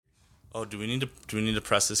Oh, do we need to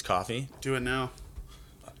press this coffee? Do it now.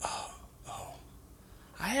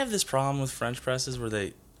 I have this problem with French presses where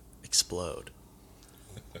they explode.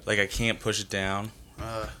 Like I can't push it down,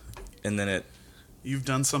 and then it. You've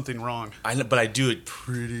done something wrong. But I do it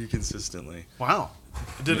pretty consistently. Wow.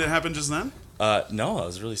 Did it happen just then? No, it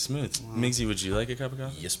was really smooth. Migsy, would you like a cup of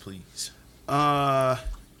coffee? Yes, please.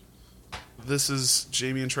 This is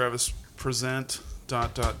Jamie and Travis present ...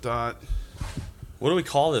 What do we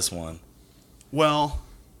call this one? Well,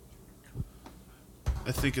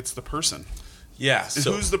 I think it's the person. Yeah. And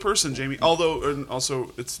So, who's the person, Jamie?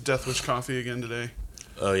 Also, it's Death Wish Coffee again today.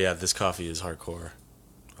 oh yeah, this coffee is hardcore.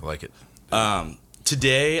 I like it.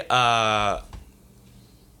 Today,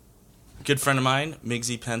 good friend of mine,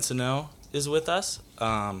 Migsy Pensano, is with us.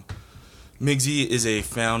 Migsy is a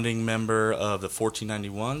founding member of the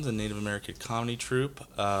 1491s, a Native American comedy troupe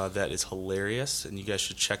that is hilarious, and you guys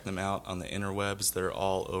should check them out on the interwebs. They're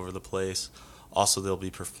all over the place. Also, they'll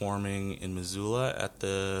be performing in Missoula at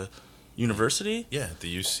the university. Yeah, at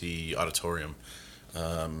the UC Auditorium.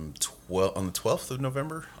 On the 12th of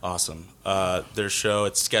November. Awesome. Their show,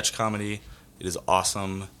 it's sketch comedy. It is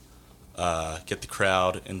awesome. Get the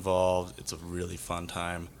crowd involved. It's a really fun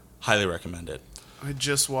time. Highly recommend it. I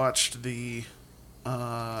just watched the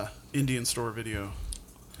Indian store video,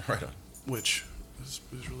 Right on. which is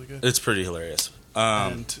really good. It's pretty hilarious.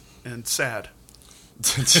 And sad.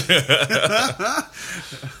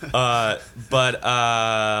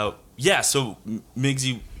 Yeah, so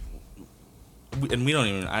Migsy, and we don't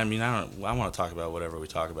even, I want to talk about whatever we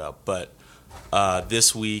talk about, but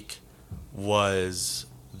this week was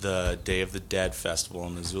the Day of the Dead Festival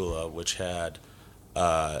in Missoula, which had,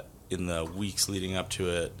 in the weeks leading up to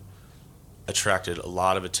it, attracted a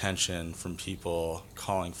lot of attention from people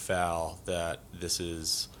calling foul that this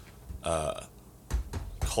is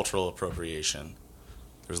cultural appropriation.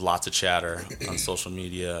 There's lots of chatter on social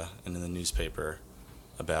media and in the newspaper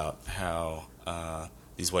about how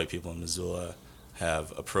these white people in Missoula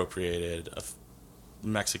have appropriated a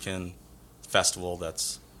Mexican festival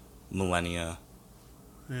that's millennia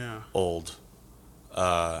Yeah. old.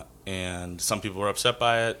 And some people were upset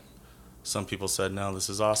by it. Some people said, no, this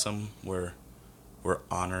is awesome. We're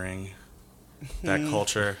honoring that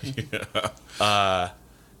culture.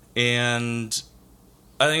 And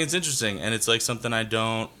I think it's interesting, and it's like something I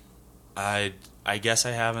guess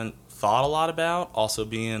I haven't thought a lot about. Also,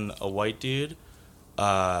 being a white dude,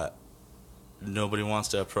 nobody wants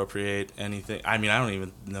to appropriate anything. I mean, I don't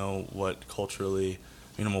even know what culturally.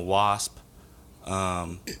 I mean, I'm a WASP.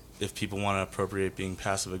 If people want to appropriate being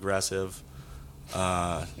passive aggressive,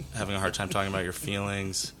 having a hard time talking about your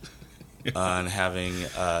feelings, and having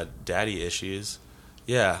daddy issues,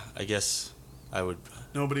 yeah, I guess I would.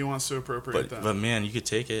 Nobody wants to appropriate that. But man, you could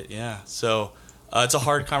take it, yeah. So it's a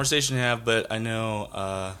hard conversation to have, but I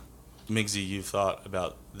know, Migsy, you've thought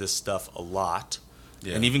about this stuff a lot,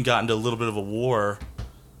 and even got into a little bit of a war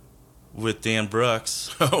with Dan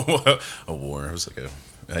Brooks. A war. It was like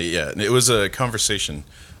it was a conversation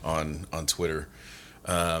on Twitter.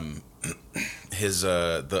 The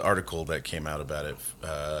article that came out about it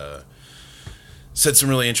said some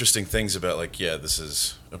really interesting things about this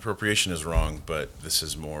is appropriation is wrong, but this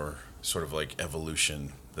is more sort of like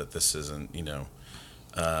evolution. That this isn't,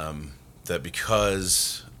 that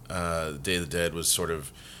because Day of the Dead was sort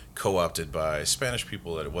of co-opted by Spanish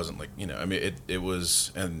people, that it wasn't it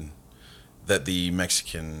was, and that the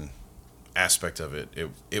Mexican aspect of it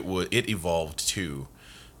evolved too,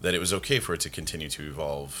 that it was okay for it to continue to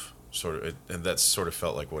evolve, and that sort of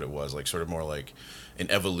felt like what it was, like sort of more like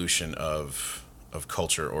an evolution of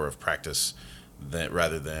culture or of practice, that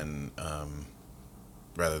rather than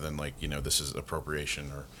this is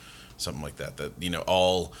appropriation or something like that. That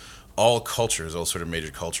all cultures, all sort of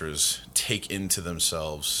major cultures, take into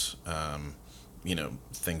themselves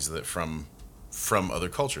things that from other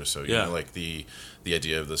cultures. So like the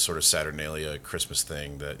idea of the sort of Saturnalia Christmas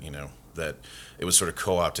thing, that that it was sort of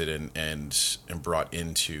co-opted and brought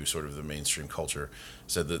into sort of the mainstream culture,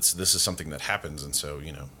 said that this is something that happens, and so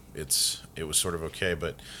it was sort of okay,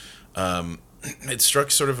 but it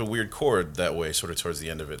struck sort of a weird chord that way, sort of towards the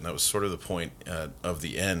end of it, and that was sort of the point of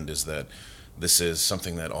the end, is that this is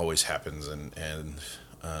something that always happens, and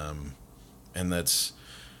that's,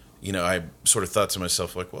 I sort of thought to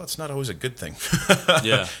myself, like, well, it's not always a good thing.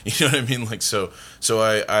 Yeah. You know what I mean? Like, so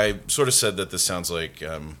I sort of said that this sounds like,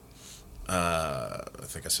 I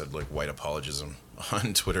think I said like white apologism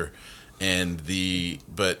on Twitter, and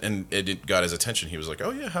it got his attention. He was like,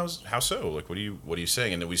 oh yeah, how so? Like, what are you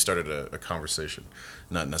saying? And then we started a conversation,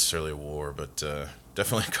 not necessarily a war, but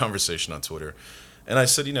definitely a conversation on Twitter. And I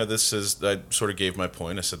said, this is. I sort of gave my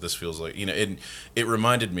point. I said, this feels like, it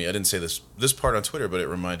reminded me. I didn't say this part on Twitter, but it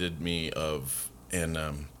reminded me of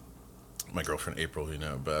my girlfriend April,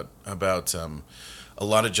 about a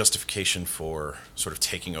lot of justification for sort of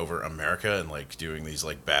taking over America and like doing these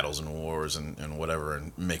like battles and wars and whatever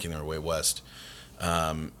and making their way west.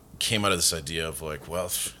 Came out of this idea of like,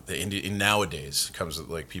 well, nowadays comes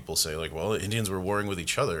like people say like, well, the Indians were warring with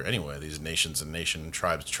each other anyway. These nations and nation,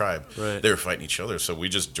 tribes, tribe, Right. they were fighting each other. So we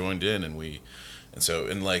just joined in and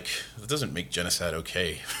like it doesn't make genocide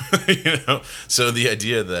okay, So the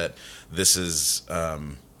idea that this is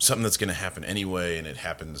something that's going to happen anyway, and it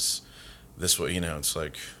happens this way, it's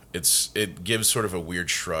like it gives sort of a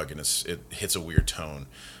weird shrug, and it hits a weird tone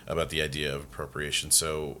about the idea of appropriation.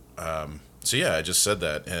 So yeah, I just said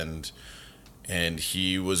that, and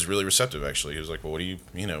he was really receptive. Actually, he was like, "Well, what do you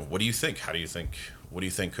think? What do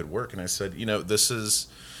you think could work?" And I said,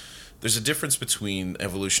 there's a difference between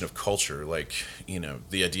evolution of culture, like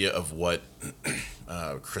the idea of what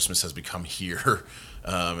Christmas has become here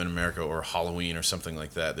in America, or Halloween, or something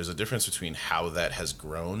like that. There's a difference between how that has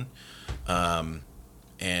grown, and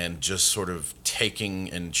just sort of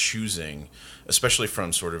taking and choosing, especially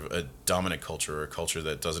from sort of a dominant culture or a culture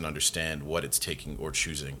that doesn't understand what it's taking or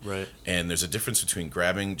choosing. Right. And there's a difference between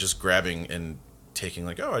grabbing and taking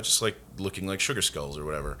like, oh, I just like looking like sugar skulls or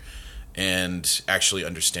whatever, and actually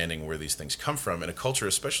understanding where these things come from in a culture,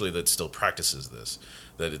 especially that still practices this,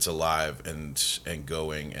 that it's alive and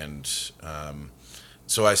going. And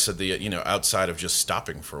so I said outside of just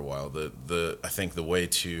stopping for a while, I think the way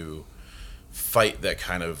to fight that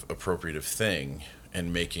kind of appropriative thing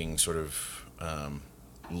and making sort of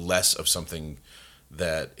less of something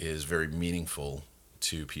that is very meaningful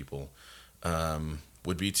to people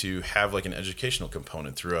would be to have like an educational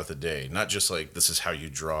component throughout the day. Not just like, this is how you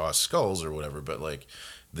draw skulls or whatever, but like,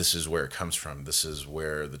 this is where it comes from. This is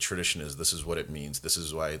where the tradition is. This is what it means. This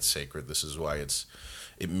is why it's sacred. This is why it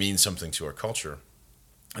means something to our culture.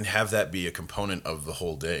 And have that be a component of the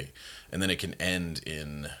whole day. And then it can end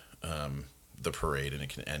in the parade, and it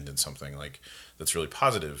can end in something like that's really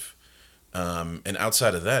positive. And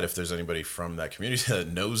outside of that, if there's anybody from that community that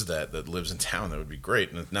knows that lives in town, that would be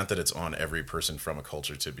great. And not that it's on every person from a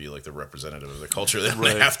culture to be like the representative of the culture. They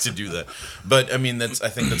Right. have to do that. But I mean, I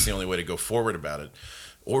think that's the only way to go forward about it.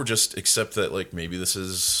 Or just accept that like maybe this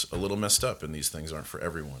is a little messed up and these things aren't for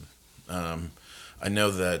everyone. I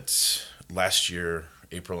know that last year,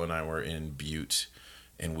 April and I were in Butte,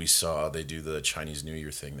 and we saw they do the Chinese New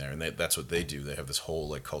Year thing there, and that's what they do. They have this whole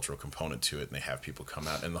like cultural component to it, and they have people come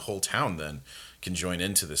out, and the whole town then can join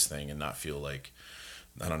into this thing and not feel like,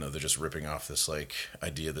 I don't know, they're just ripping off this like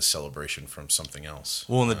idea, this celebration from something else.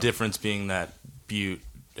 Well, and the difference being that Butte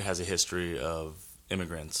has a history of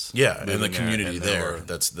immigrants. Yeah, and the living community and there were-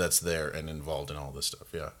 that's there and involved in all this stuff.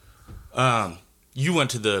 Yeah. You went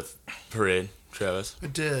to the parade, Travis. I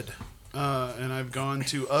did. And I've gone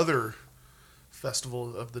to other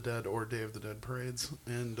Festival of the Dead or Day of the Dead parades.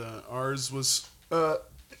 And ours was...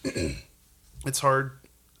 it's hard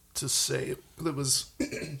to say. It was...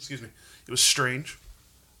 excuse me. It was strange.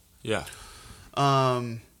 Yeah.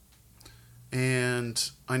 And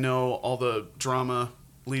I know all the drama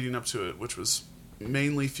leading up to it, which was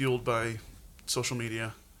mainly fueled by social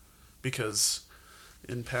media, because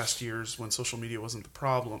in past years when social media wasn't the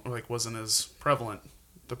problem, like wasn't as prevalent,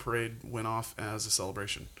 the parade went off as a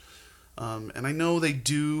celebration. And I know they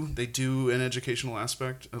do an educational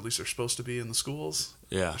aspect, at least they're supposed to be in the schools.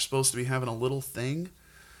 Yeah. They're supposed to be having a little thing,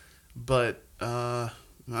 but I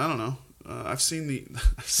don't know. I've seen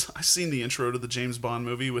the intro to the James Bond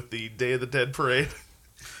movie with the Day of the Dead parade,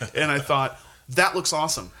 and I thought that looks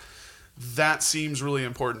awesome. That seems really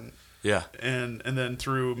important. Yeah. And then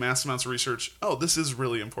through mass amounts of research, this is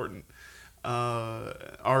really important.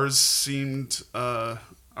 Ours seemed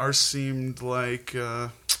like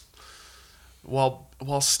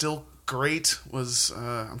while still great was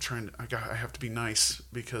I have to be nice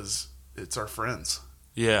because it's our friends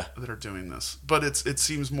Yeah. that are doing this, but it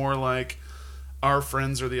seems more like our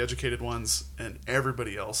friends are the educated ones and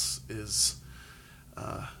everybody else is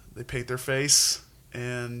they paint their face,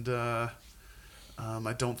 and I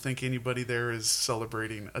don't think anybody there is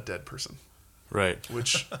celebrating a dead person, Right.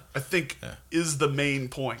 which I think is the main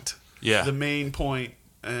point. Yeah. The main point,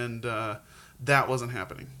 and that wasn't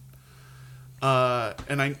happening.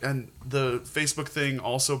 And the Facebook thing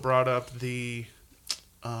also brought up the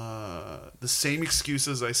same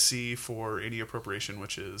excuses I see for any appropriation,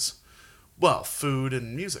 which is, well, food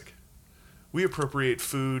and music. We appropriate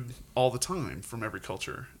food all the time from every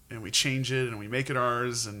culture, and we change it and we make it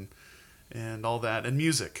ours and all that. And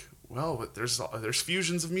music, well, but there's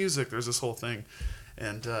fusions of music. There's this whole thing,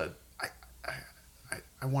 and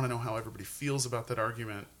I want to know how everybody feels about that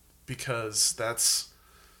argument, because that's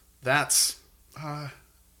I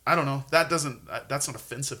don't know. That's not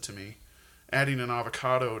offensive to me. Adding an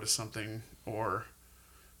avocado to something, or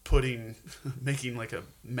making like a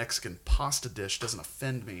Mexican pasta dish doesn't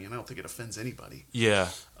offend me, and I don't think it offends anybody. Yeah.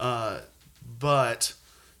 But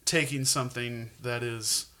taking something that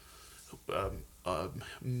is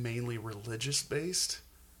mainly religious based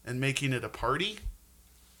and making it a party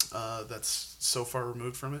that's so far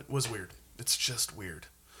removed from it was weird. It's just weird.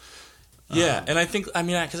 Yeah, and I think,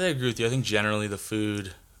 because I agree with you. I think generally the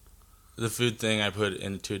food thing I put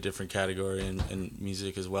into a different category in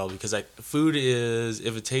music as well, because food is,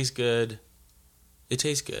 if it tastes good, it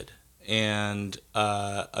tastes good. And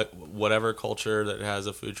whatever culture that has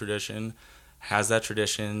a food tradition has that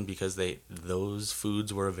tradition because those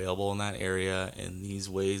foods were available in that area, and these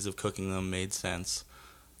ways of cooking them made sense.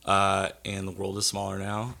 And the world is smaller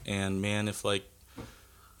now. And man, if like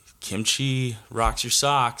kimchi rocks your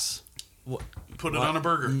socks, put it on a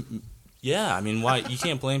burger. Yeah, why you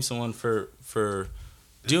can't blame someone for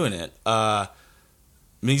doing it.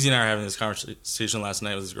 Miggsy and I were having this conversation last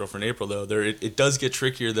night with his girlfriend April. Though it does get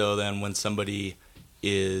trickier though than when somebody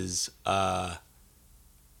is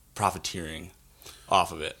profiteering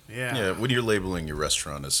off of it. Yeah. When you're labeling your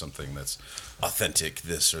restaurant as something that's authentic,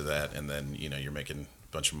 this or that, and then you're making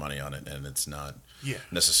a bunch of money on it, and it's not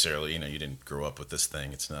necessarily you didn't grow up with this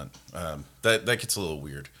thing. It's not that gets a little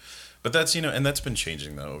weird. But that's and that's been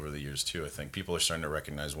changing though over the years too. I think people are starting to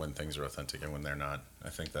recognize when things are authentic and when they're not. I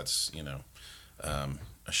think that's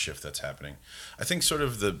a shift that's happening. I think sort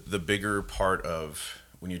of the bigger part of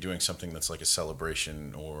when you're doing something that's like a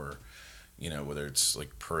celebration, or whether it's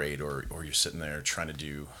like parade or you're sitting there trying to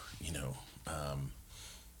do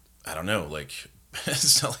I don't know, like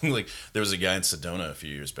selling, like there was a guy in Sedona a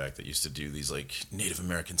few years back that used to do these like Native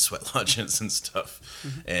American sweat lodges and stuff.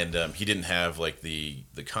 Mm-hmm. And he didn't have like the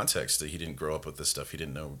context, that he didn't grow up with this stuff. He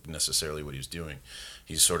didn't know necessarily what he was doing.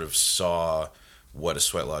 He sort of saw what a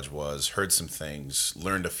sweat lodge was, heard some things,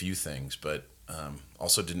 learned a few things, but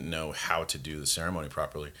also didn't know how to do the ceremony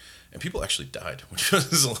properly. And people actually died, which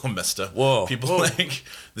was a little messed up. Whoa. Like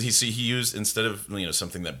he used, instead of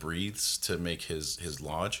something that breathes to make his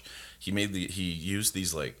lodge, he used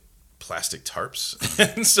these like plastic tarps,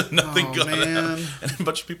 and so nothing got out, and a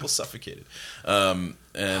bunch of people suffocated. So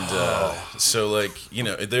like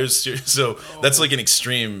that's like an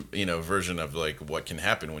extreme version of like what can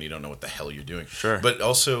happen when you don't know what the hell you're doing. Sure. But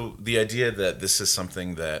also the idea that this is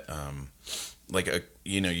something that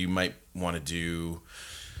you might want to do.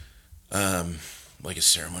 Like a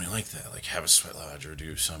ceremony like that, like have a sweat lodge or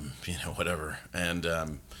do some, whatever. And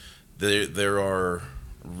there are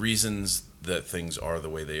reasons that things are the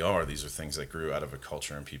way they are. These are things that grew out of a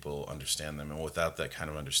culture and people understand them. And without that kind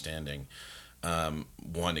of understanding,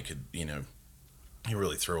 it could, you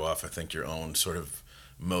really throw off, I think, your own sort of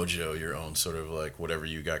mojo, your own sort of like whatever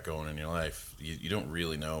you got going in your life. You don't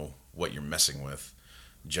really know what you're messing with.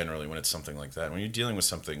 Generally, when it's something like that, when you're dealing with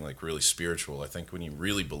something like really spiritual, I think when you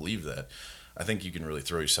really believe that, I think you can really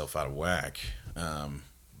throw yourself out of whack.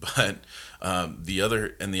 But the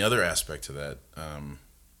other aspect to that,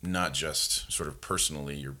 not just sort of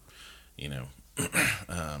personally, you're,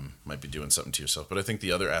 might be doing something to yourself, but I think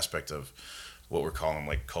the other aspect of what we're calling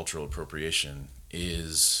like cultural appropriation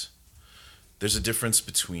is there's a difference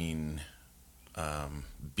between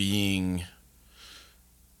being,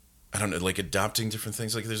 I don't know, like adopting different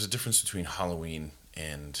things. Like there's a difference between Halloween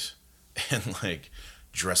and like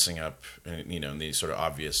dressing up, and the sort of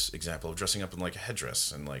obvious example of dressing up in like a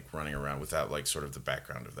headdress and like running around without like sort of the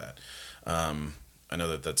background of that. I know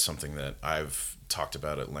that that's something that I've talked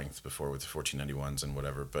about at length before with the 1491s and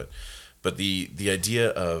whatever, but the idea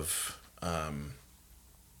of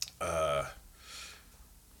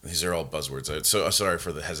these are all buzzwords. So sorry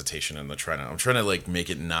for the hesitation and I'm trying to like make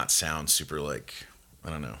it not sound super like, I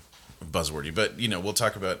don't know, buzzwordy, but we'll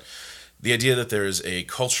talk about the idea that there is a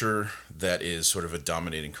culture that is sort of a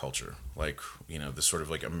dominating culture, like this sort of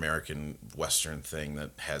like American Western thing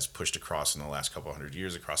that has pushed across in the last couple hundred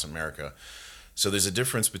years across America. So there's a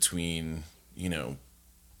difference between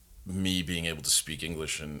me being able to speak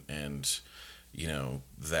English and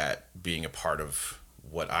that being a part of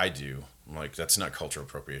what I do. Like that's not cultural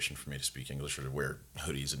appropriation for me to speak English or to wear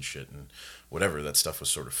hoodies and shit and whatever. That stuff was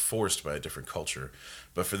sort of forced by a different culture.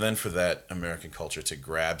 But for that American culture to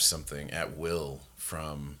grab something at will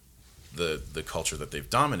from the culture that they've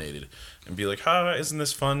dominated and be like, isn't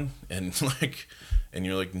this fun? And and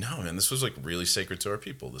you're like, no, man, this was like really sacred to our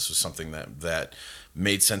people. This was something that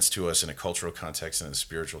made sense to us in a cultural context and in a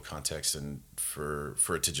spiritual context, and for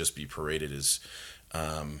it to just be paraded as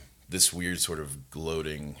this weird sort of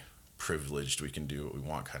gloating, privileged, we can do what we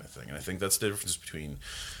want kind of thing. And I think that's the difference between,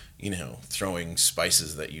 throwing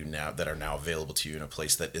spices that are now available to you in a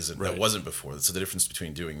place that isn't Right. that wasn't before. That's the difference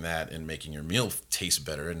between doing that and making your meal taste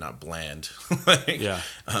better and not bland. Yeah.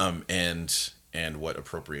 And what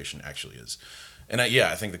appropriation actually is. And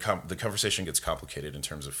I think the conversation gets complicated in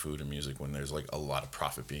terms of food and music when there's like a lot of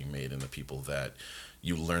profit being made, and the people that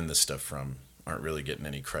you learn this stuff from aren't really getting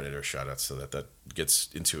any credit or shout outs, so that gets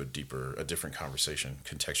into a different conversation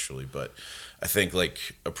contextually. But I think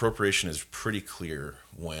like appropriation is pretty clear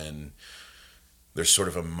when there's sort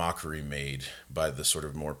of a mockery made by the sort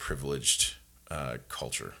of more privileged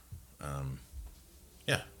culture. I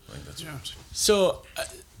think that's what I'm saying. So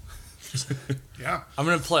Yeah. I'm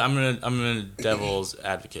gonna devil's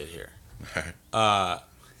advocate here.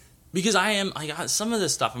 Because I got some of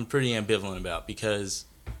this stuff I'm pretty ambivalent about, because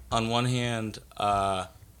on one hand, I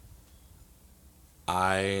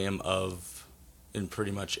am in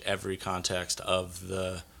pretty much every context of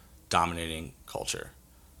the dominating culture.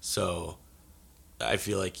 So I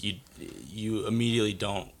feel like you immediately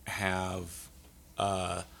don't have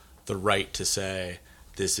the right to say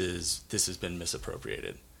this has been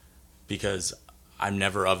misappropriated, because I'm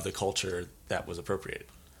never of the culture that was appropriated,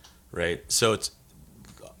 right? So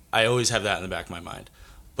I always have that in the back of my mind.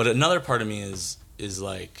 But another part of me is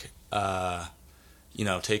like,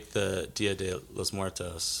 take the Dia de los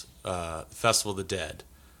Muertos, Festival of the Dead.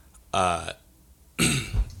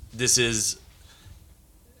 This is,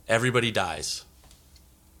 everybody dies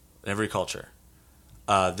in every culture.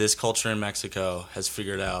 This culture in Mexico has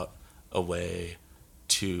figured out a way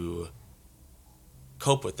to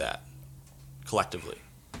cope with that collectively.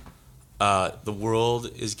 The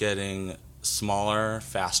world is getting smaller,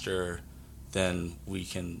 faster than we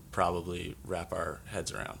can probably wrap our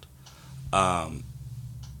heads around.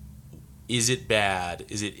 Is it bad?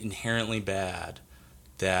 Is it inherently bad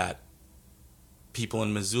that people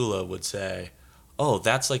in Missoula would say, oh,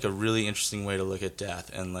 that's like a really interesting way to look at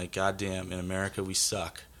death, and like, goddamn, in America we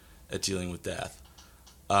suck at dealing with death.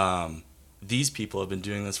 These people have been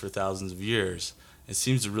doing this for thousands of years. It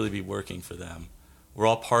seems to really be working for them. We're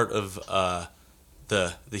all part of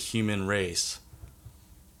the human race.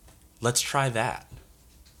 Let's try that.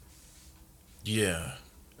 Yeah,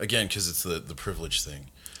 again, because it's the privilege thing.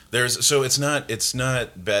 So it's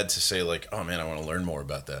not bad to say like, oh man, I want to learn more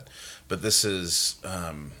about that. But this is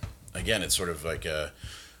again, it's sort of like a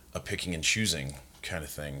picking and choosing kind of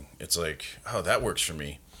thing. It's like, oh, that works for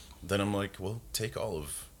me. Then I'm like, well, take all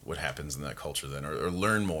of what happens in that culture then, or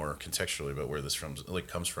learn more contextually about where this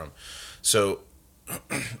comes from. So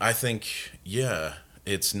I think, yeah,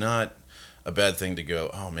 it's not a bad thing to go,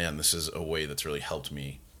 oh man, this is a way that's really helped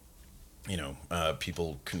me.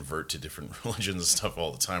 People convert to different religions and stuff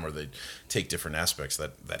all the time, or they take different aspects.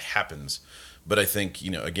 That happens. But I think,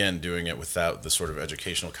 again, doing it without the sort of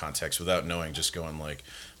educational context, without knowing, just going like,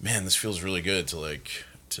 man, this feels really good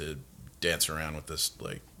to dance around with this,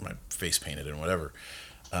 like my face painted and whatever.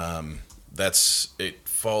 It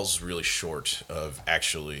falls really short of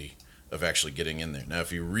actually getting in there. Now,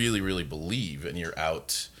 if you really, really believe and you're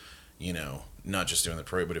out, not just doing the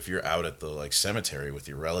parade, but if you're out at the like cemetery with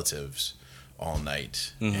your relatives all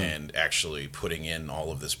night, mm-hmm. and actually putting in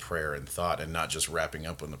all of this prayer and thought and not just wrapping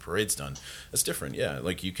up when the parade's done, that's different. Yeah.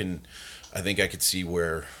 Like I think I could see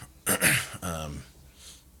where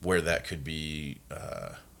that could be,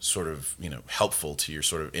 sort of, helpful to your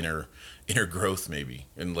sort of inner growth maybe.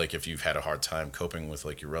 And like, if you've had a hard time coping with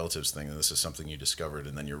like your relatives thing, and this is something you discovered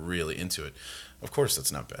and then you're really into it, of course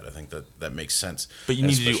that's not bad. I think that makes sense. But you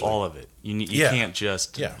need to do all of it. You can't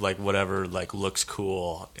just like whatever like looks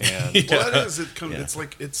cool and Well, that is it's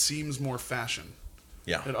like it seems more fashion.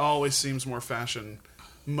 Yeah. It always seems more fashion.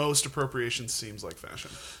 Most appropriation seems like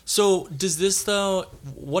fashion. So does this though?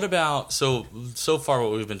 What about so far?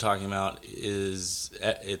 What we've been talking about is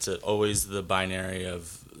it's always the binary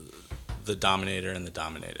of the dominator and the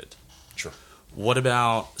dominated. Sure. What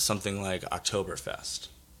about something like Oktoberfest?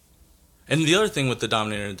 And the other thing with the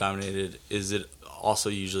dominator and dominated is it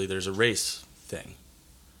also usually there's a race thing,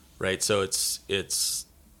 right? So it's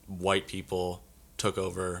white people took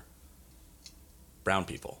over brown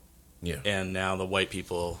people. Yeah. And now the white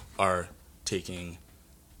people are taking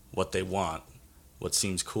what they want, what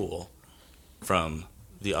seems cool, from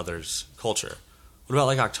the other's culture. What about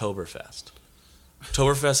like Oktoberfest?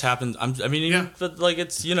 Oktoberfest happens. But like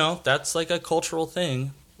it's that's like a cultural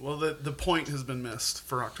thing. Well, the point has been missed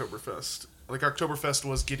for Oktoberfest. Like, Oktoberfest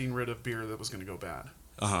was getting rid of beer that was going to go bad.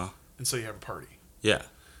 Uh-huh. And so you have a party. Yeah.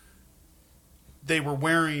 They were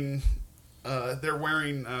wearing... they're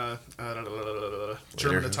wearing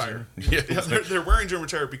German attire. Yeah. They're wearing German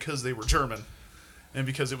attire because they were German. And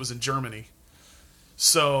because it was in Germany.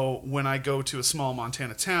 So when I go to a small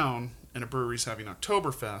Montana town and a brewery's having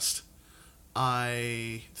Oktoberfest,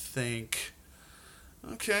 I think,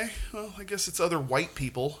 okay, well, I guess it's other white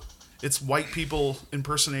people. It's white people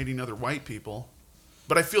impersonating other white people.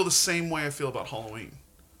 But I feel the same way I feel about Halloween.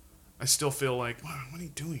 I still feel like, what are you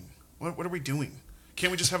doing? What are we doing?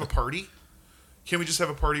 Can't we just have a party? Can't we just have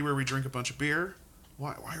a party where we drink a bunch of beer?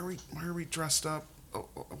 Why are we dressed up?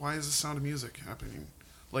 Why is the Sound of Music happening?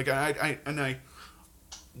 Like, I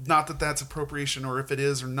not that that's appropriation, or if it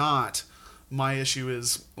is or not. My issue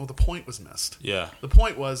is, well, the point was missed. Yeah. The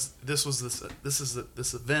point was this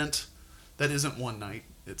event that isn't one night.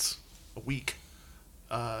 It's a week.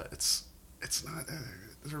 It's not.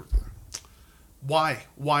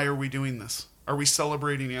 Why are we doing this? Are we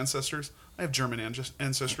celebrating ancestors? I have German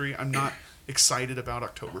ancestry. I'm not excited about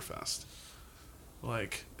Oktoberfest.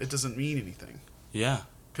 Like, it doesn't mean anything. Yeah.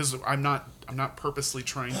 Because I'm not purposely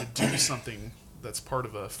trying to do something that's part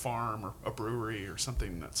of a farm or a brewery or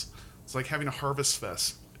something it's like having a harvest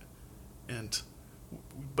fest,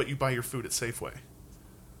 but you buy your food at Safeway.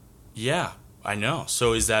 Yeah, I know.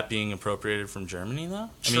 So is that being appropriated from Germany, though?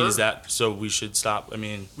 Sure. I mean, is that so? We should stop. I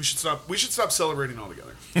mean, we should stop celebrating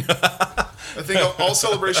altogether. I think all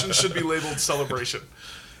celebrations should be labeled celebration,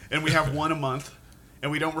 and we have one a month. And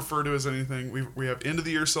we don't refer to it as anything. We have end of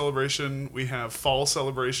the year celebration. We have fall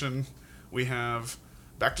celebration. We have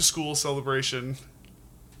back to school celebration.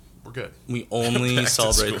 We're good. we only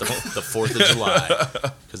celebrate the 4th of July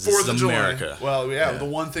because this is America. Well, yeah, the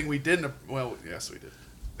one thing we didn't. Well, yes, we did.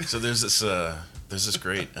 So there's this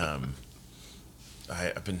great.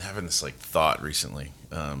 I've been having this like thought recently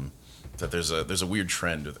that there's a weird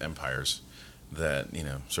trend with empires that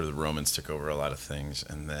sort of the Romans took over a lot of things,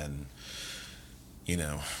 and then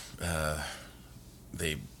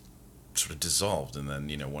they sort of dissolved, and then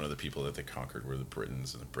one of the people that they conquered were the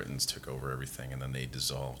Britons, and the Britons took over everything, and then they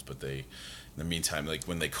dissolved. But they, in the meantime, like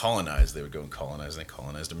when they colonized, they would go and colonize, and they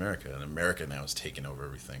colonized America, and America now is taking over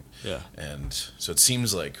everything. Yeah. And so it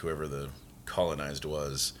seems like whoever the colonized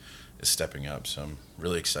was is stepping up. So I'm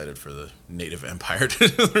really excited for the native empire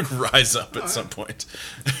to rise up at some point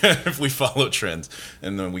if we follow trends,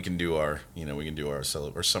 and then we can do our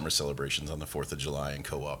summer celebrations on the 4th of July and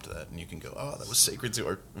co-opt that, and you can go, oh, that was sacred to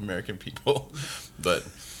our American people. But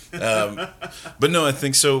no, I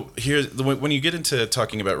think so. Here, when you get into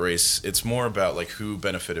talking about race, it's more about like who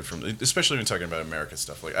benefited from, especially when talking about American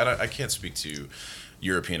stuff. Like I can't speak to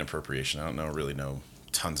European appropriation. I don't really know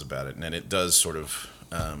tons about it, and it does sort of.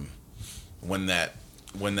 When that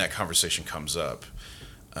conversation comes up,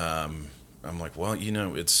 I'm like, well,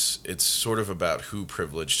 it's sort of about who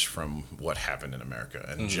privileged from what happened in America,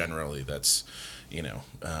 and generally that's,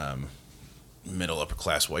 middle upper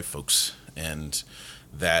class white folks, and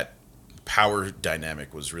that power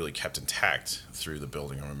dynamic was really kept intact through the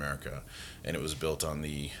building of America, and it was built on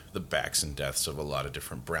the backs and deaths of a lot of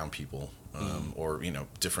different brown people, or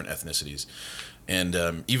different ethnicities.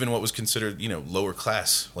 And even what was considered, lower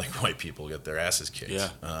class, like white people, get their asses kicked. Yeah.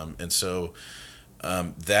 And so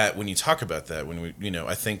that when you talk about that, when we,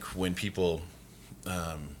 I think when people,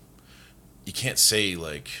 you can't say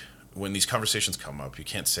like when these conversations come up, you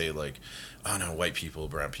can't say like, oh no, white people,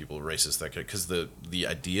 brown people, racist, that because the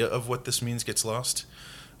idea of what this means gets lost.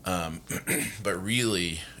 But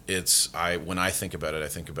really, when I think about it, I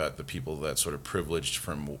think about the people that sort of privileged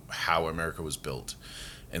from how America was built,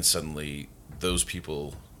 and suddenly those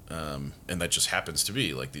people, and that just happens to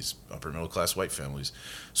be like these upper middle class white families,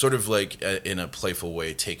 sort of like in a playful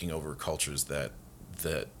way taking over cultures that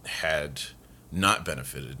had not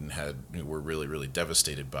benefited and were really, really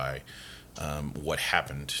devastated by what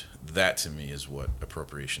happened. That to me is what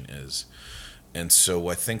appropriation is. And so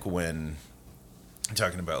I think when I'm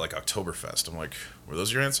talking about like Oktoberfest, I'm like, were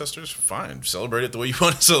those your ancestors? Fine, celebrate it the way you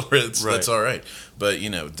want to celebrate it. Right. That's all right. But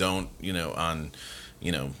don't on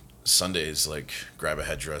Sundays like grab a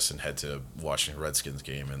headdress and head to watching a Redskins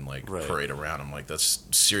game and like parade around. I'm like, that's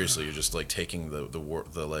seriously, you're just like taking the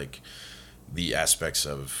like the aspects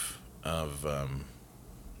of I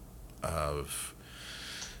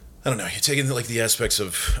don't know, you're taking like the aspects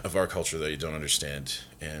of our culture that you don't understand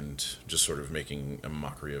and just sort of making a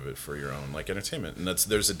mockery of it for your own like entertainment. And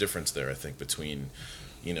there's a difference there, I think, between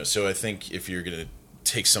so I think if you're gonna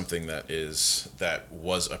take something that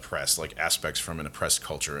was oppressed, like aspects from an oppressed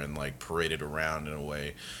culture, and like parade it around in a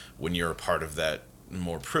way when you're a part of that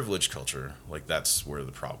more privileged culture, like that's where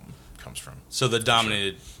the problem comes from. So the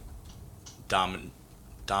dominator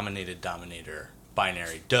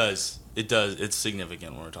binary it's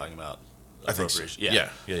significant when we're talking about I think so. appropriation.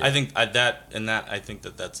 Yeah. I think I think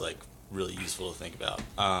that's like really useful to think about.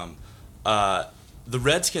 The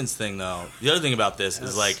Redskins thing, though, the other thing about this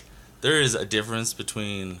is like there is a difference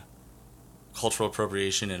between cultural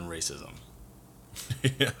appropriation and racism.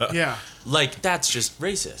 Yeah. Like that's just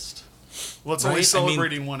racist. Well, it's Right? only I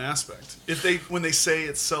celebrating one aspect. When they say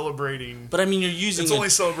it's celebrating, But I mean, you're using it's only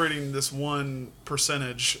celebrating this one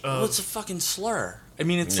percentage of. well, it's a fucking slur. I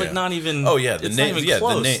mean, it's like Yeah. not even. Oh, yeah, it's not even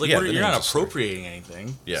close. Like the you're not name's a slur. appropriating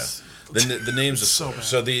anything. Yeah, the names are so bad.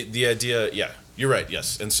 so the idea. Yeah, you're right.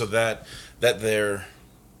 Yes, and so that there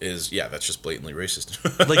is that's just blatantly racist.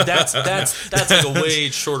 Like that's like a way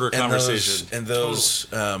shorter conversation. Those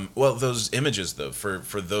images though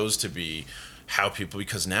for those to be how people,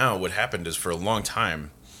 because now what happened is for a long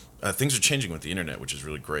time. Things are changing with the internet, which is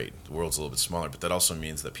really great. The world's a little bit smaller, but that also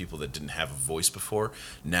means that people that didn't have a voice before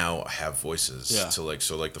now have voices. Yeah. So the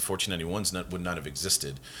 1491s would not have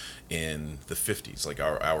existed in the 50s. Like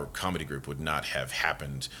our comedy group would not have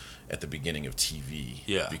happened at the beginning of TV.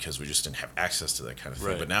 Yeah. Because we just didn't have access to that kind of thing.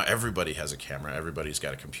 Right. But now everybody has a camera. Everybody's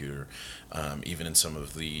got a computer. Even in some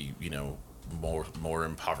of the more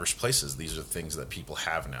impoverished places, these are things that people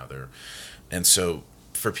have now. And so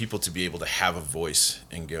for people to be able to have a voice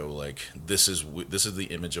and go like, this is the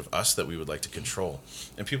image of us that we would like to control,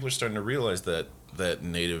 and people are starting to realize that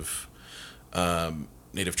native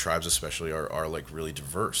tribes especially are like really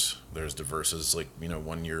diverse. They're as diverse as like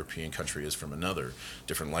one European country is from another.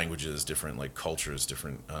 Different languages, different like cultures,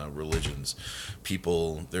 different religions.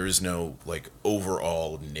 There is no like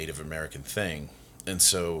overall Native American thing. And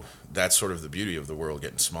so that's sort of the beauty of the world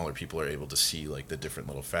getting smaller. People are able to see like the different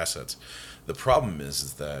little facets. The problem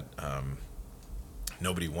is that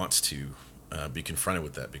nobody wants to be confronted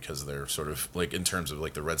with that, because they're sort of like, in terms of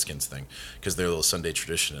like the Redskins thing, because their little Sunday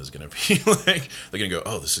tradition is going to be like, they're going to go,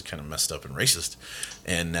 oh, this is kind of messed up and racist.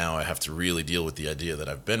 And now I have to really deal with the idea that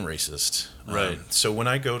I've been racist. Right. So when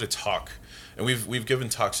I go to talk, and we've given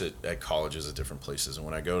talks at colleges at different places, and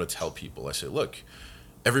when I go to tell people, I say, look,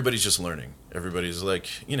 everybody's just learning. Everybody's like,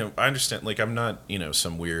 I understand, like, I'm not,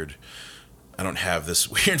 some weird, I don't have this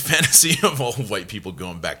weird fantasy of all white people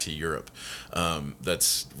going back to Europe.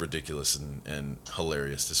 That's ridiculous and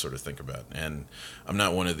hilarious to sort of think about. And I'm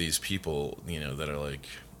not one of these people, that are like,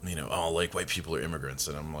 oh, like white people are immigrants.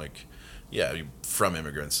 And I'm like, yeah, from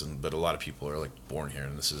immigrants, but a lot of people are like born here,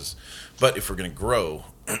 and but if we're going to grow,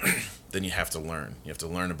 then you have to learn. You have to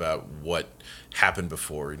learn about what happened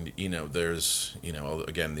before. And, there's,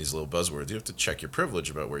 again, these little buzzwords. You have to check your privilege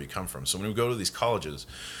about where you come from. So when we go to these colleges,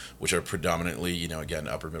 which are predominantly, again,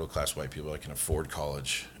 upper middle class white people that can afford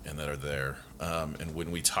college and that are there, and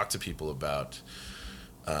when we talk to people about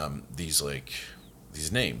these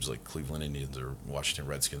names like Cleveland Indians or Washington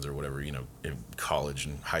Redskins or whatever, in college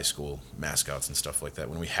and high school mascots and stuff like that,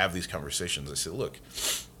 when we have these conversations, I say, look,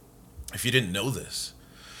 if you didn't know this,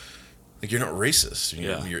 like, you're not racist.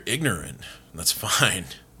 You're ignorant. And that's fine.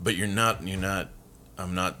 But you're not,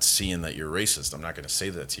 I'm not seeing that you're racist. I'm not going to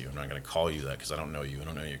say that to you. I'm not going to call you that because I don't know you. I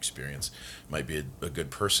don't know your experience. You might be a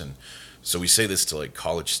good person. So we say this to like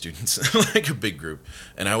college students, like a big group.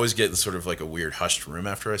 And I always get sort of like a weird hushed room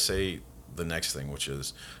after I say the next thing, which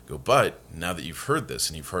is but now that you've heard this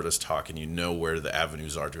and you've heard us talk and you know where the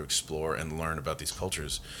avenues are to explore and learn about these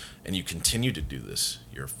cultures, and you continue to do this,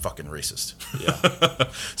 you're a fucking racist. Yeah.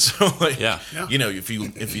 So like, yeah. If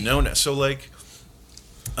you know now,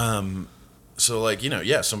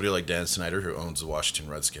 somebody like Dan Snyder, who owns the Washington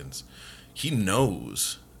Redskins, he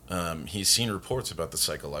knows, he's seen reports about the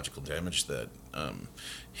psychological damage that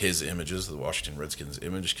his images, the Washington Redskins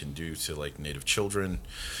image, can do to like Native children.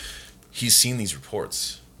 He's seen these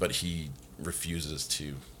reports, but he refuses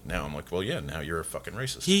to. Now I'm like, well, yeah, now you're a fucking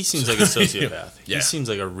racist. He seems like a sociopath. Yeah. He seems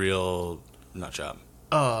like a real nut job.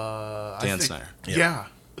 Dan Snyder. Yeah.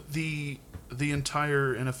 The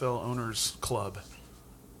entire NFL owners club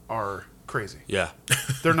are crazy. Yeah.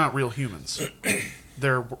 They're not real humans.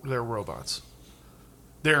 They're robots.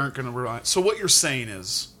 They aren't going to rely. So what you're saying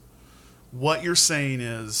is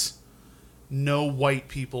no white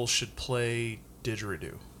people should play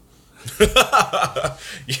didgeridoo.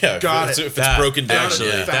 Yeah, Got it. If it's broken down, Actually,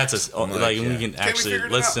 yeah. that's we can actually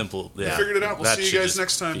figured it let's out. simple. We Yeah, figured it out. We'll That see you should guys just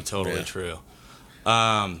next time. Be totally Yeah. true.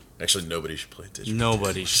 Actually, nobody should play didgeridoo.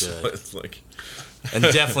 Nobody should, It's like, and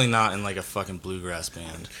definitely not in like a fucking bluegrass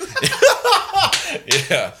band.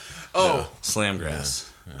 yeah. Oh, Slamgrass,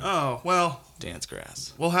 oh, well, dance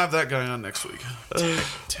grass. we'll have that guy on next week.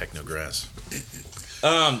 Technograss.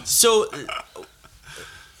 So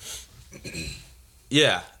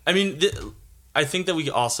Yeah. I mean, I think that we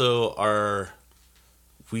also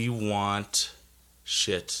we want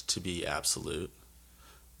shit to be absolute.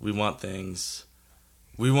 We want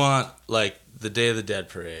like the Day of the Dead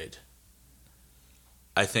parade.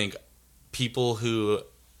 I think people who,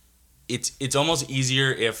 it's almost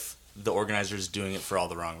easier if the organizer's doing it for all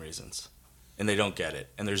the wrong reasons and they don't get it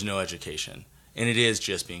and there's no education and it is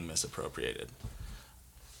just being misappropriated.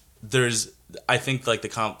 I think like the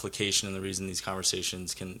complication and the reason these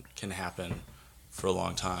conversations can happen for a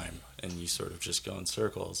long time and you sort of just go in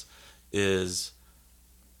circles is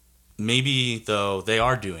maybe though they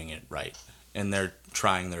are doing it right and they're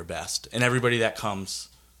trying their best and everybody that comes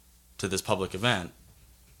to this public event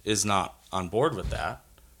is not on board with that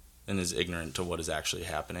and is ignorant to what is actually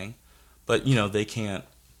happening. But they can't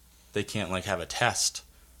like have a test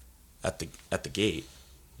at the gate.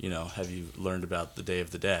 Have you learned about the Day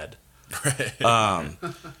of the Dead? Right.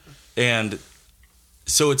 And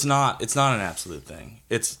so it's not an absolute thing.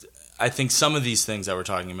 I think some of these things that we're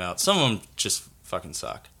talking about, some of them just fucking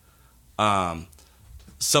suck.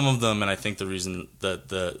 Some of them, and I think the reason that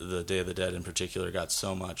the Day of the Dead in particular got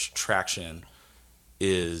so much traction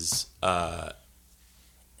is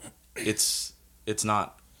it's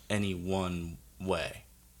not any one way.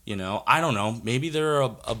 I don't know. Maybe there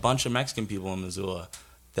are a bunch of Mexican people in Missoula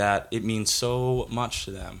that it means so much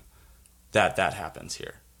to them that happens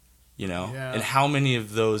here. Yeah. And how many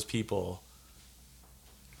of those people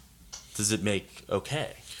does it make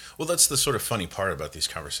okay? Well, that's the sort of funny part about these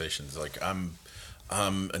conversations. Like, I'm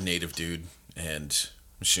a native dude, and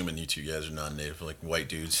I'm assuming you two guys are non-native, like white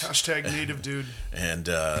dudes. Hashtag native dude. And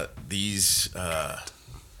these,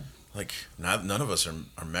 like, none of us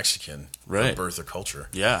are Mexican Right. from birth or culture.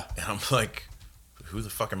 Yeah. And I'm like, who the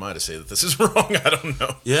fuck am I to say that this is wrong? I don't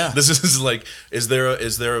know. Yeah. This is like, is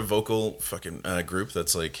there a vocal fucking group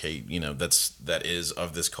that's like, hey, that is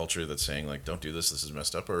of this culture that's saying like, don't do this is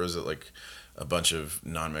messed up, or is it like a bunch of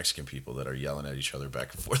non-Mexican people that are yelling at each other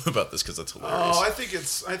back and forth about this because that's hilarious? Oh, I think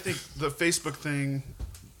the Facebook thing,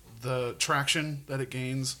 the traction that it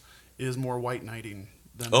gains is more white knighting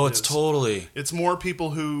than It's totally. It's more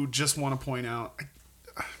people who just want to point out.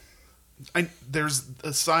 There's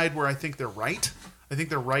a side where I think they're right. I think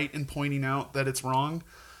they're right in pointing out that it's wrong,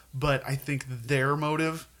 but I think their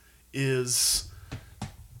motive is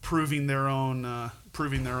proving their own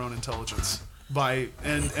intelligence by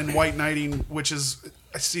and white knighting, which is,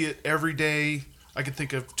 I see it every day. I could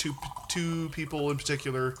think of two people in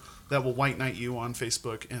particular that will white knight you on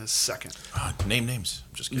Facebook in a second. Name names.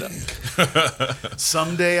 I'm just kidding.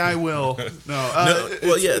 Someday I will. No,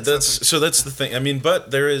 well, yeah, that's the thing. I mean,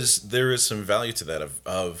 but there is some value to that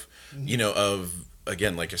of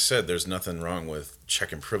again, like I said, there's nothing wrong with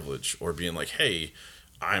checking privilege or being like, hey,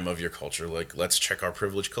 I'm of your culture, like, let's check our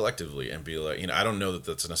privilege collectively and be like, I don't know that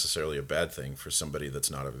that's necessarily a bad thing for somebody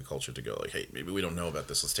that's not of the culture to go like, hey, maybe we don't know about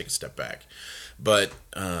this, let's take a step back. But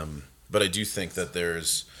I do think that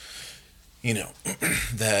there's,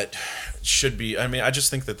 that should be, I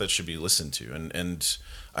just think that should be listened to. And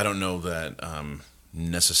I don't know that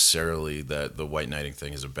necessarily that the white knighting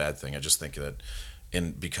thing is a bad thing. I just think that,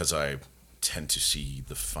 because I tend to see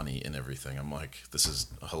the funny in everything, I'm like, this is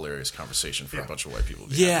a hilarious conversation for a bunch of white people.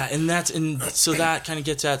 Yeah, and so that kind of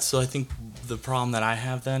gets at, so I think the problem that I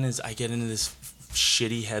have then is I get into this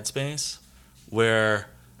shitty headspace where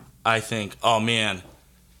I think, oh man,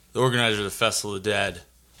 the organizers of the Festival of the Dead,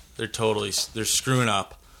 they're screwing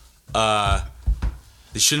up.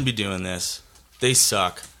 They shouldn't be doing this. They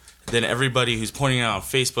suck. Then everybody who's pointing it out on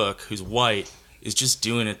Facebook who's white is just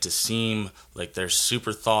doing it to seem like they're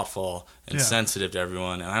super thoughtful and sensitive to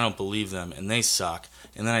everyone, and I don't believe them, and they suck.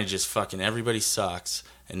 And then I just fucking, everybody sucks,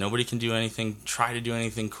 and nobody can do anything, try to do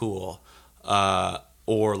anything cool,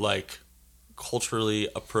 or like culturally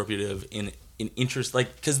appropriative in interest,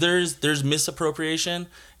 like, because there's misappropriation,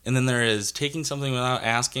 and then there is taking something without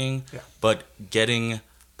asking, but getting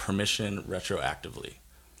permission retroactively.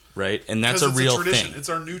 Right, and that's a real thing. It's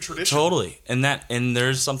our new tradition. Totally, and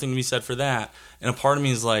there's something to be said for that. And a part of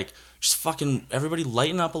me is like, just fucking everybody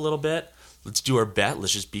lighten up a little bit. Let's do our bet.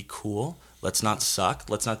 Let's just be cool. Let's not suck.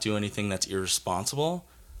 Let's not do anything that's irresponsible.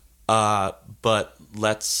 But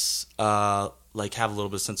let's like have a little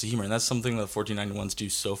bit of sense of humor, and that's something that the 1491s do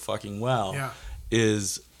so fucking well. Yeah.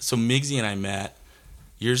 So Migsy and I met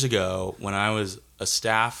years ago when I was a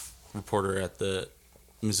staff reporter at the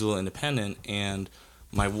Missoula Independent, and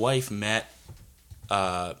my wife met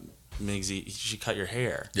Migsy. She cut your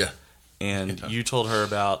hair. Yeah. And you told her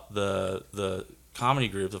about the comedy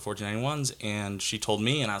group, the 1491s, and she told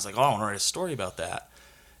me, and I was like, oh, I want to write a story about that.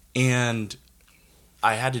 And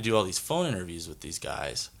I had to do all these phone interviews with these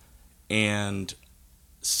guys. and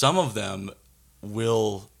some of them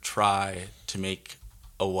will try to make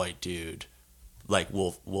a white dude like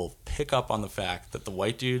will pick up on the fact that the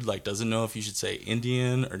white dude like doesn't know if you should say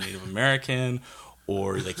Indian or Native American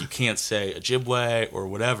or like you can't say Ojibwe or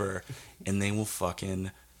whatever, and they will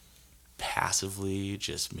fucking passively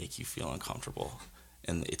just make you feel uncomfortable,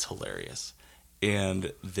 and it's hilarious.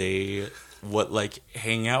 And what like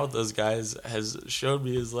hanging out with those guys has showed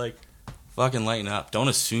me is like, fucking lighten up. Don't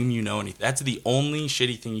assume you know anything. That's the only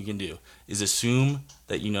shitty thing you can do, is assume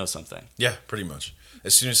that you know something. Yeah, pretty much.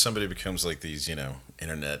 As soon as somebody becomes like these,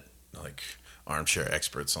 internet like armchair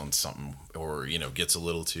experts on something, or gets a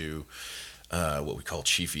little too what we call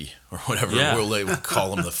chiefy or whatever, we'll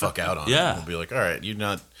call them the fuck out on it. We'll be like, all right, you're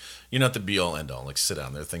not the be all end all. Like, sit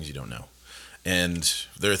down. There are things you don't know, and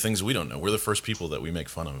there are things we don't know. We're the first people that we make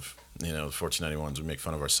fun of. The 1491s, we make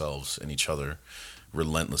fun of ourselves and each other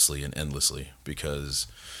relentlessly and endlessly because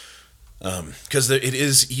it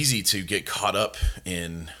is easy to get caught up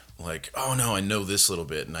in like, oh no, I know this little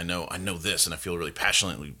bit, and I know this, and I feel really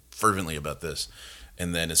passionately, fervently about this,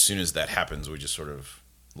 and then as soon as that happens, we just sort of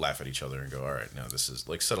laugh at each other and go, all right, now this is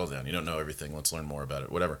like, settle down. You don't know everything. Let's learn more about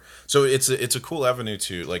it. Whatever. So it's a cool avenue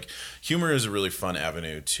to like, humor is a really fun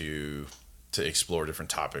avenue to explore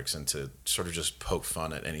different topics and to sort of just poke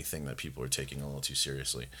fun at anything that people are taking a little too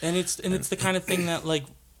seriously. And it's the kind of thing that like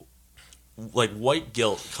white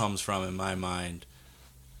guilt comes from, in my mind,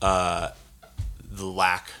 the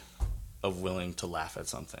lack of willing to laugh at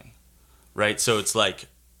something, right? So it's like,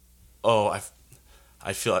 oh,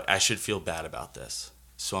 I feel like I should feel bad about this,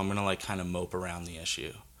 so I'm gonna like kind of mope around the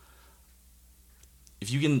issue.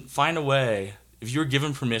 If you can find a way, if you're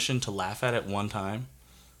given permission to laugh at it one time,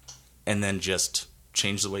 and then just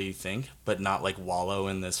change the way you think, but not like wallow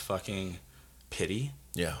in this fucking pity.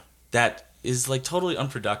 Yeah. That is like totally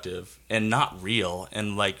unproductive and not real,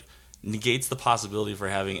 and like negates the possibility for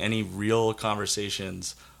having any real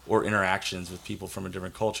conversations or interactions with people from a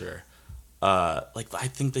different culture. Like, I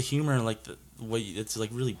think the humor and like the way it's like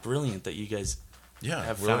really brilliant that you guys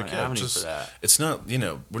have found an avenue for that. It's not,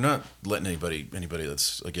 we're not letting anybody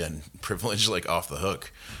that's, again, privileged, like, off the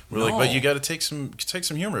hook. We're like, but you got to take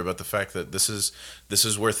some humor about the fact that this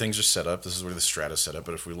is where things are set up. This is where the strata is set up.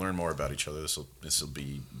 But if we learn more about each other, this will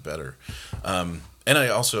be better. And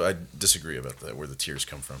I disagree about that, where the tears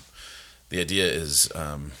come from. The idea is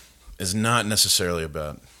not necessarily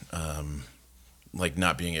about like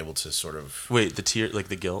not being able to sort of the tear, like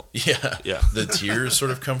the guilt. Yeah. The tears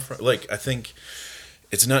sort of come from, like, I think.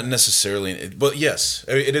 It's not necessarily, but yes,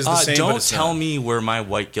 it is the same. Don't but it's tell not. me where my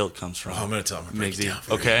white guilt comes from. Oh, I'm going to tell him. Break it down.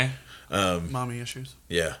 Okay. Mommy issues.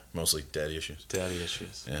 Yeah, mostly daddy issues. Daddy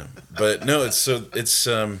issues. Yeah, but no,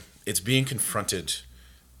 it's being confronted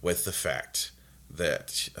with the fact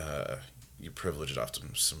that you're privileged off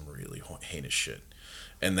some really heinous shit,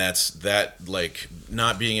 and that like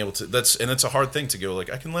not being able to. It's a hard thing to go like,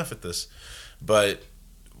 I can laugh at this, but.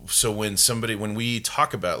 So when we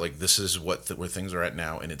talk about like, this is where things are at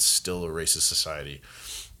now, and it's still a racist society,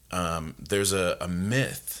 there's a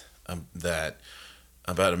myth that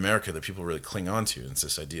about America that people really cling on to. And it's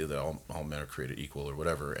this idea that all men are created equal or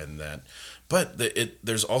whatever, and that, but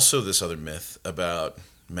there's also this other myth about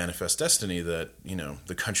manifest destiny that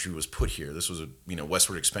the country was put here. This was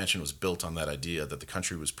westward expansion was built on that idea that the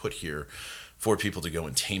country was put here for people to go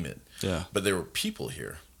and tame it. Yeah, but there were people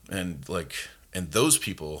here, and like. And those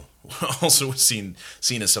people also were seen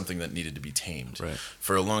as something that needed to be tamed. Right.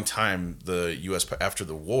 For a long time, the U.S. after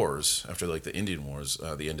the wars, after like the Indian Wars,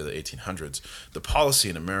 the end of the 1800s, the policy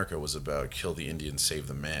in America was about kill the Indian, save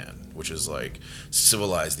the man, which is like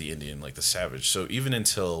civilize the Indian, like the savage. So even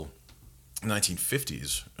until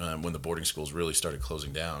 1950s, when the boarding schools really started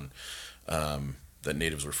closing down, that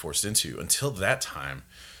natives were forced into, until that time.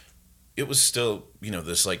 It was still,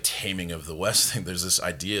 this like taming of the West thing. There's this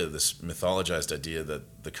idea, this mythologized idea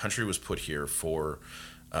that the country was put here for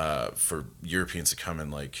Europeans to come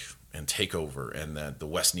and take over, and that the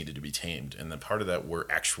West needed to be tamed, and that part of that were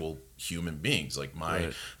actual human beings. Like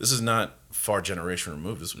this is not far generation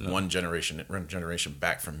removed. This is one generation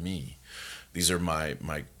back from me. These are my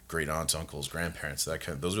great aunts, uncles, grandparents.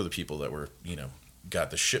 Those are the people that were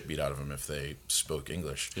got the shit beat out of them if they spoke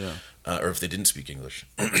English, or if they didn't speak English.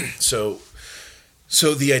 So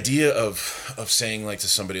the idea of saying like to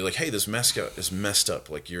somebody like, hey, this mascot is messed up.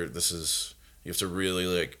 Like you have to really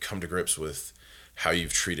like come to grips with how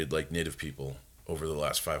you've treated like Native people over the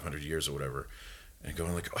last 500 years or whatever, and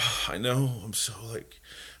going like, oh, I know, I'm so like,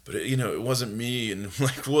 but it wasn't me, and I'm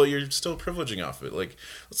like, well, you're still privileging off of it. Like,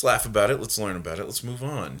 let's laugh about it, let's learn about it, let's move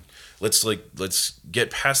on, let's get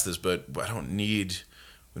past this. But I don't need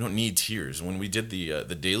We don't need tears. When we did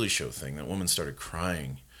the Daily Show thing, that woman started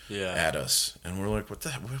crying at us, and we're like, "What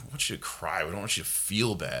the? We want you to cry. We don't want you to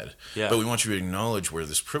feel bad, but we want you to acknowledge where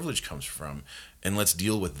this privilege comes from, and let's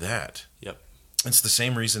deal with that." Yep. It's the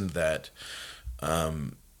same reason that,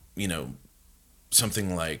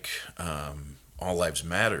 something like All Lives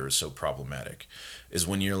Matter is so problematic, is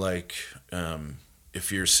when you're like,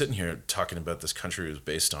 if you're sitting here talking about this country was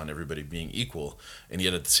based on everybody being equal, and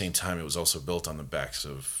yet at the same time it was also built on the backs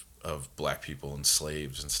of black people and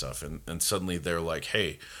slaves and stuff, and suddenly they're like,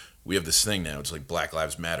 hey, we have this thing now, it's like Black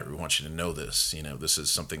Lives Matter, we want you to know this, this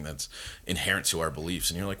is something that's inherent to our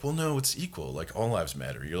beliefs, and you're like, well, no, it's equal, like all lives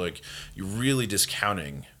matter. You're really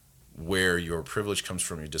discounting where your privilege comes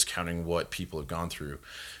from, you're discounting what people have gone through,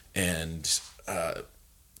 and the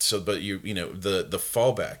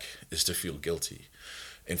fallback is to feel guilty,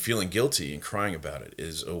 and feeling guilty and crying about it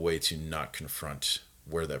is a way to not confront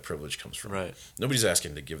where that privilege comes from. Right. Nobody's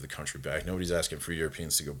asking to give the country back. Nobody's asking for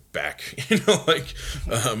Europeans to go back,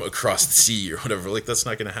 across the sea or whatever. Like, that's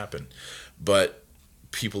not going to happen. But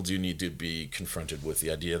people do need to be confronted with the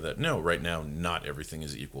idea that, no, right now, not everything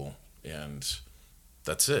is equal. And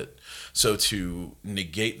that's it. So to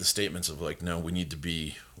negate the statements of, like, no, we need to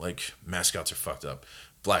be, like, mascots are fucked up,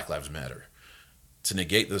 Black Lives Matter. To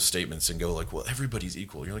negate those statements and go like, well, everybody's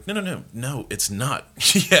equal. You're like, no, it's not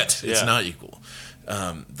yet. It's not equal.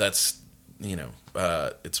 That's,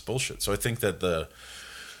 it's bullshit. So I think that the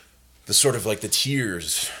sort of like the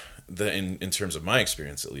tears that in terms of my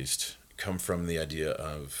experience, at least, come from the idea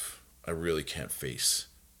of, I really can't face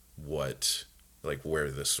where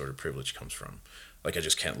this sort of privilege comes from. Like, I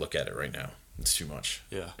just can't look at it right now. It's too much.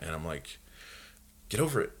 Yeah. And I'm like, get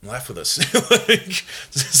over it. Laugh with us.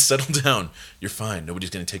 Settle down. You're fine. Nobody's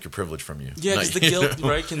going to take your privilege from you. Yeah, because the guilt,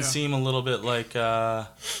 right, can seem a little bit like,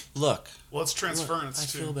 look. Well, it's transference I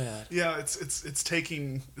too. feel bad. Yeah, it's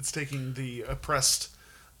taking the oppressed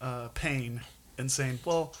pain and saying,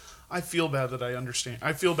 well, I feel bad that I understand.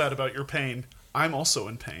 I feel bad about your pain. I'm also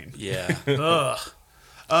in pain. Yeah. Ugh.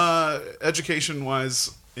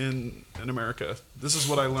 Education-wise in America, this is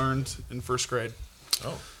what I learned in first grade.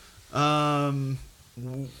 Oh.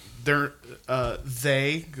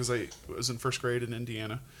 Because I was in first grade in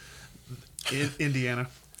Indiana. That's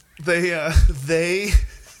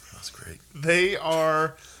great. They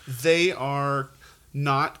are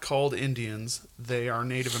not called Indians. They are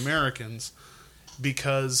Native Americans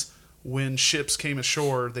because when ships came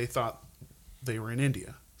ashore, they thought they were in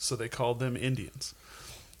India, so they called them Indians.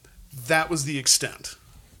 That was the extent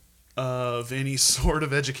of any sort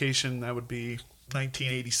of education. That would be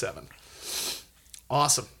 1987.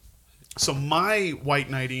 Awesome. So my white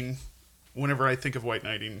knighting, whenever I think of white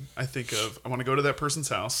knighting, I think of, I want to go to that person's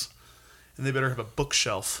house, and they better have a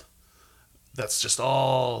bookshelf that's just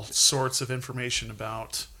all sorts of information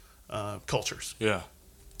about cultures. Yeah.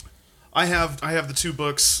 I have the two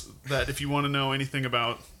books that, if you want to know anything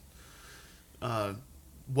about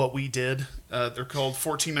what we did, they're called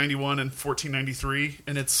 1491 and 1493,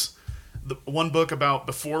 and it's the one book about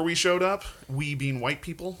before we showed up, we being white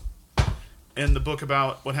people, and the book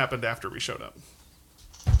about what happened after we showed up.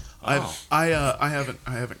 Oh. I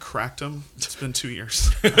haven't cracked them. It's been 2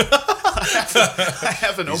 years. I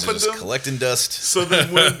haven't These are opened just them. collecting dust. So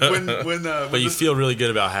then when But you feel really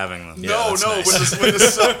good about having them. no, that's no. nice.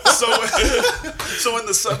 So when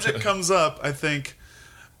the subject comes up, I think,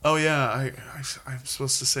 oh yeah, I'm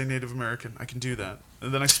supposed to say Native American. I can do that.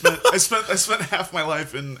 And then I spent half my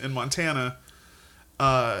life in Montana,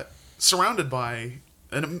 surrounded by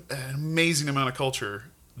an amazing amount of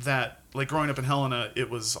culture that, like, growing up in Helena, it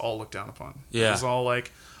was all looked down upon. Yeah. It was all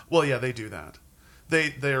like, well, yeah, they do that.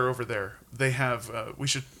 They are over there. They have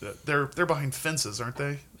they're behind fences, aren't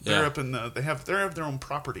they? They're Yeah. up in they have their own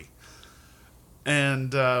property,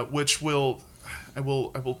 and which I will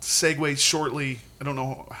segue shortly. I don't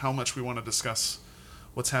know how much we want to discuss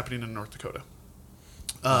what's happening in North Dakota,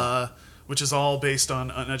 which is all based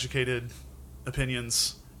on uneducated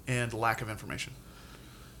opinions and lack of information.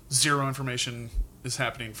 Zero information is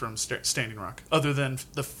happening from Standing Rock, other than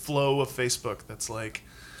the flow of Facebook that's like,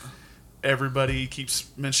 everybody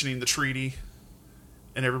keeps mentioning the treaty,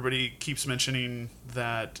 and everybody keeps mentioning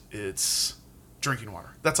that it's drinking water.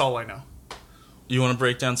 That's all I know. You want to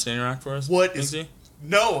break down Standing Rock for us? What is... Lindsay?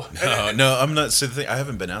 No. No, I'm not. So the thing, I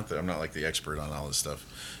haven't been out there. I'm not like the expert on all this stuff,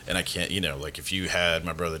 and I can't. Like if you had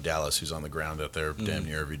my brother Dallas, who's on the ground out there damn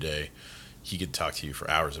near every day, he could talk to you for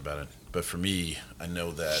hours about it. But for me, I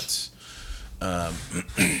know that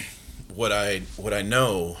what I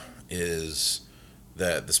know is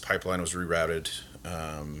that this pipeline was rerouted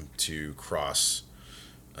to cross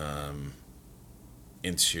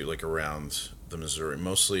into like around the Missouri.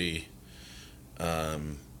 Mostly,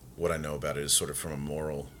 what I know about it is sort of from a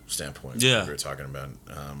moral standpoint. Yeah. What we were talking about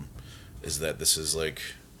is that this is like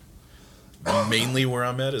mainly where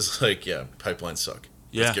I'm at is like, yeah, pipelines suck.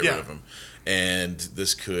 Yeah. Let's get Yeah. rid of them. And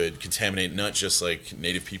this could contaminate not just like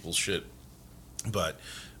native people's shit, but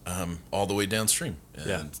all the way downstream. And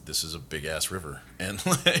Yeah. this is a big ass river. And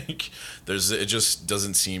like, it just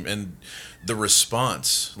doesn't seem, and the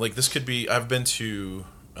response, like this could be, I've been to,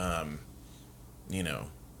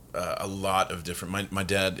 a lot of different, my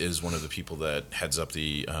dad is one of the people that heads up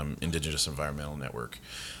the Indigenous Environmental Network,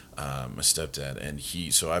 my stepdad. And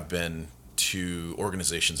so I've been to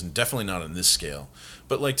organizations, and definitely not on this scale,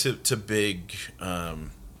 but like to big,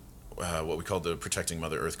 what we call the Protecting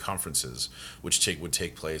Mother Earth conferences, which would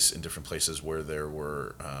take place in different places where there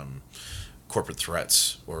were corporate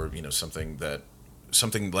threats, or something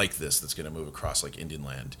like this that's going to move across like Indian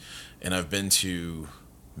land. And I've been to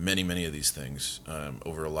many of these things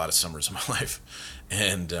over a lot of summers of my life,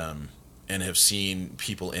 and have seen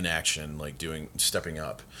people in action, like stepping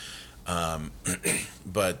up.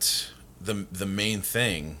 But the main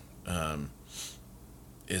thing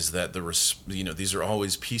is that these are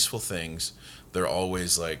always peaceful things. They're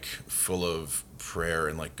always like full of prayer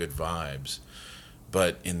and like good vibes.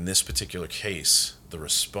 But in this particular case, the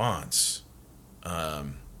response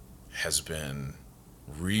has been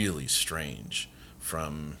really strange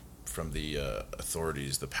from the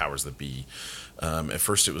authorities, the powers that be. At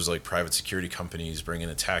first, it was like private security companies bringing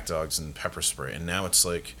attack dogs and pepper spray, and now it's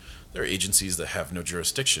like there are agencies that have no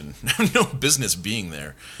jurisdiction, no business being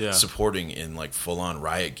there, Yeah. supporting in like full-on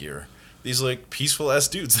riot gear. These like peaceful ass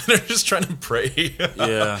dudes that are just trying to pray.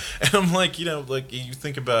 Yeah. And I'm like, like you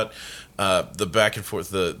think about the back and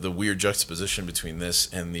forth, the weird juxtaposition between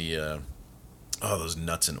this and the those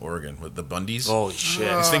nuts in Oregon with the Bundys. Holy shit.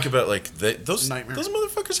 Just think about like those Nightmare.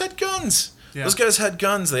 motherfuckers had guns. Yeah. Those guys had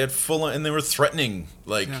guns. They had full on, and they were threatening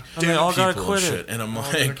like Yeah. And they all got people and acquitted. shit. And I'm All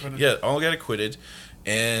got like, acquitted. yeah, all got acquitted.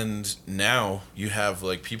 And now you have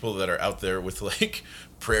like people that are out there with like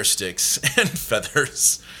prayer sticks and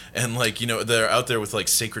feathers, and like they're out there with like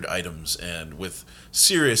sacred items, and with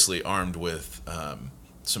seriously armed with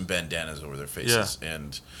some bandanas over their faces,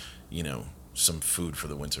 and some food for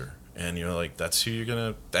the winter. And you're like, that's who you're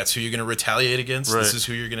gonna retaliate against. Right. This is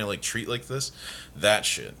who you're gonna like treat like this. That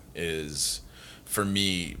shit is, for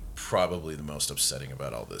me, probably the most upsetting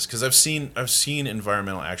about all this, because I've seen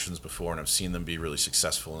environmental actions before, and I've seen them be really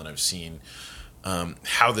successful, and I've seen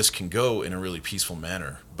how this can go in a really peaceful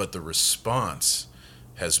manner. But the response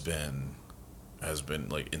has been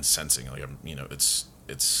like incensing. Like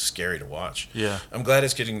it's scary to watch. Yeah. I'm glad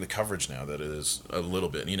it's getting the coverage now that it is a little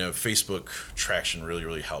bit. Facebook traction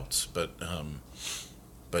really helped, but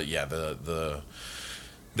yeah, the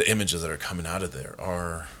images that are coming out of there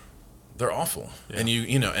they're awful. Yeah. And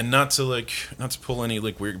and not to pull any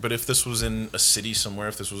like weird, but if this was in a city somewhere,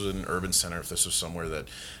 if this was in an urban center, if this was somewhere that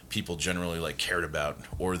people generally like cared about,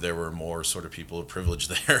 or there were more sort of people of privilege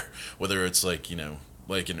there, whether it's like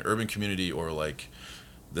like an urban community, or like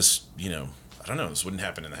this, I don't know, this wouldn't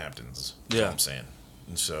happen in the Hamptons. That's Yeah. what I'm saying.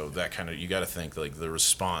 And so that kind of, you got to think like the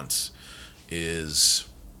response is,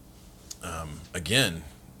 again,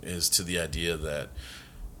 is to the idea that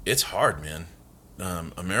it's hard, man.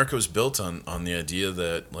 America was built on the idea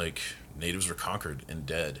that like natives were conquered and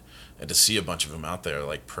dead, and to see a bunch of them out there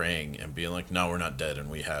like praying and being like, no, we're not dead, and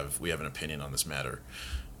we have an opinion on this matter,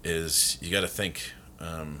 is, you got to think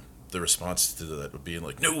the response to that would be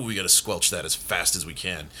like, no, we got to squelch that as fast as we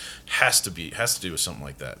can. Has to do with something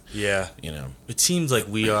like that. Yeah. It seems like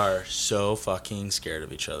we are so fucking scared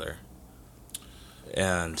of each other.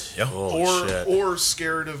 And Yeah. holy or shit. or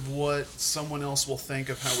scared of what someone else will think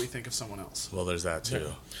of how we think of someone else. Well, there's that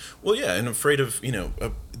too. Well, yeah, and afraid of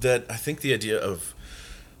that. I think the idea of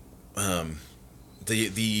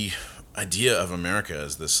the idea of America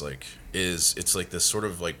as this like it's like this sort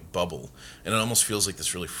of like bubble, and it almost feels like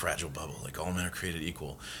this really fragile bubble, like all men are created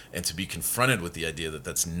equal, and to be confronted with the idea that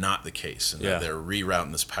that's not the case, and Yeah. that they're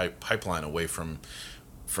rerouting this pipeline away from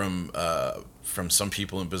some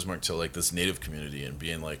people in Bismarck to like this native community, and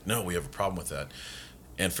being like, no, we have a problem with that,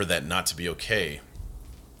 and for that not to be okay,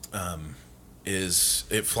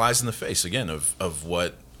 it flies in the face again of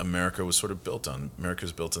what America was sort of built on. America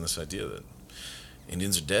was built on this idea that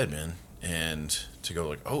Indians are dead, man, and to go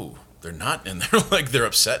like, oh, they're not, and they're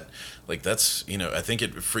upset, like that's I think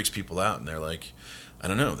it freaks people out, and they're like, I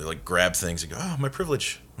don't know, they like grab things and go, oh, my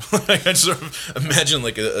privilege. Like, I sort of imagine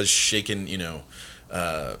like a shaken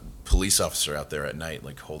police officer out there at night,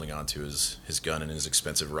 like holding on to his gun and his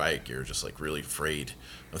expensive riot gear, just like really afraid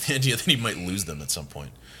of the idea that he might lose them at some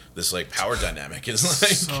point. this like power dynamic is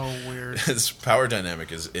like So weird. This power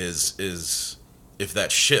dynamic is if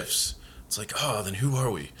that shifts, it's like, oh, then who are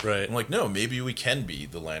we? Right. I'm like, no, maybe we can be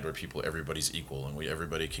the land where everybody's equal and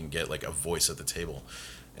everybody can get like a voice at the table.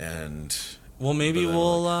 And Well, maybe But then,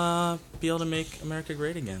 we'll be able to make America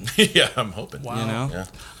great again. yeah, I'm hoping. Wow. You know?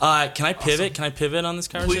 Yeah. Can I pivot? Awesome. Can I pivot on this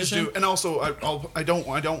conversation? Please do. And also, I don't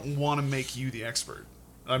want to make you the expert.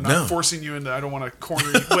 I'm not No. forcing you into. I don't want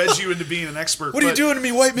to wedge you into being an expert. What are you doing to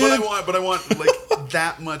me, white man? But I want like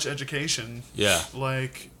that much education. Yeah.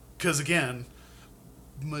 Like, because again,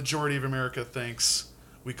 majority of America thinks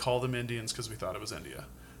we call them Indians because we thought it was India.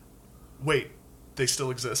 Wait, they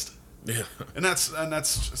still exist, Yeah. and that's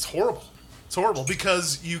it's horrible. It's horrible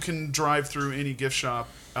because you can drive through any gift shop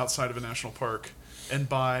outside of a national park and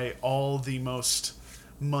buy all the most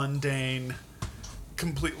mundane,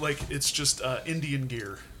 complete, like it's just Indian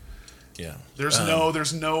gear. Yeah. There's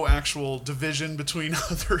no actual division between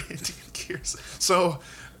other Indian gears. So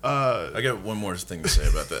I got one more thing to say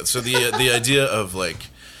about that. So the idea of like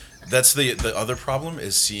that's the other problem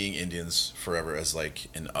is seeing Indians forever as like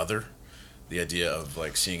an other. The idea of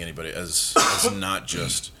like seeing anybody as not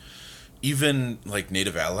just even like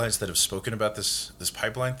Native allies that have spoken about this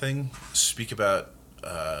pipeline thing speak about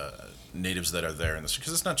natives that are there in this,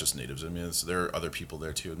 because it's not just natives. I mean, there are other people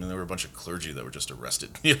there too. I mean, there were a bunch of clergy that were just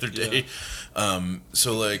arrested the other day. Yeah.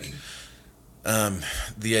 So like.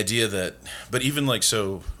 The idea that, but even like,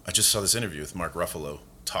 so I just saw this interview with Mark Ruffalo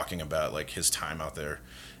talking about like his time out there,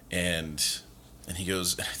 and he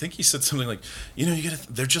goes, I think he said something like, you know,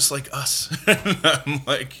 they're just like us. I'm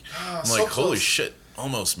like, so holy close. shit,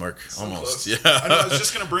 almost, Mark, so almost, close. yeah. I know, I was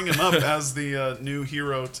just going to bring him up as the new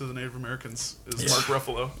hero to the Native Americans is Mark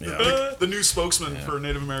Ruffalo. Yeah. The new spokesman for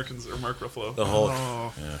Native Americans are Mark Ruffalo. The Hulk.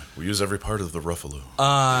 Oh. Yeah, we use every part of the Ruffalo.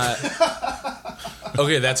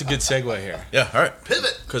 Okay, that's a good segue here Yeah, all right.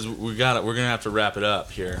 Pivot. because we're gonna have to wrap it up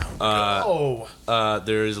here.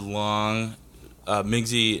 There is a long.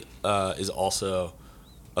 Migsy is also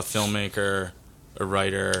a filmmaker, a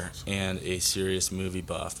writer, and a serious movie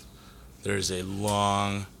buff. There's a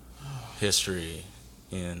long history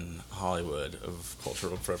in Hollywood of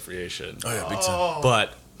cultural appropriation. Oh yeah, big time.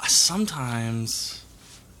 But sometimes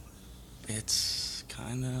it's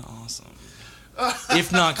kind of awesome,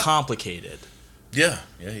 if not complicated. Yeah.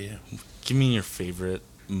 Give me your favorite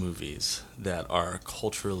movies that are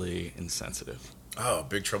culturally insensitive. Oh,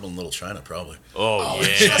 Big Trouble in Little China, probably. Oh,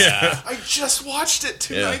 I just watched it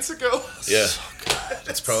 2 nights ago. Yeah,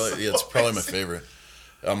 it's probably my favorite.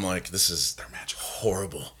 I'm like, this is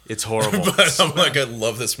horrible. It's horrible. But I'm like, I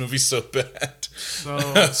love this movie so bad.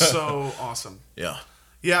 So awesome. Yeah.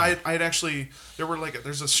 Yeah, I'd actually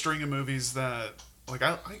there's a string of movies that like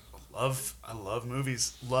I love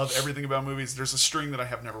movies, love everything about movies. There's a string that I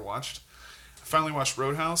have never watched. I finally watched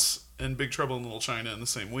Roadhouse and Big Trouble in Little China in the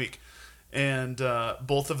same week, and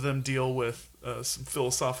both of them deal with some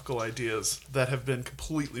philosophical ideas that have been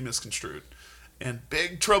completely misconstrued. And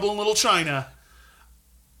Big Trouble in Little China,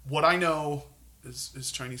 what I know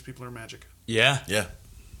is Chinese people are magic. Yeah. Yeah.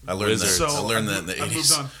 I learned that. Wizards. I learned that in the I moved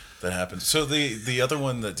 80s. on. That happened. So the other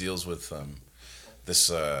one that deals with this,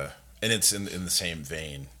 and it's in the same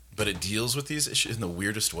vein, but it deals with these issues in the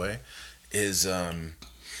weirdest way, is The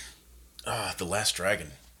Last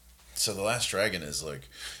Dragon. So The Last Dragon is like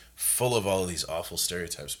full of all of these awful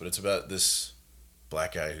stereotypes, but it's about this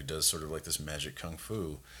black guy who does sort of like this magic kung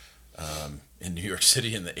fu in New York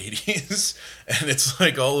City in the 80s. And it's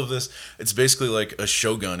like all of this. It's basically like a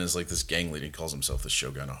shogun is like this gang leader. He calls himself the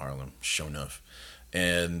Shogun of Harlem, Shonuff.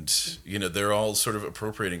 And, you know, they're all sort of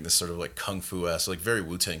appropriating this sort of like kung fu-esque, like very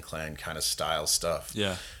Wu-Tang Clan kind of style stuff.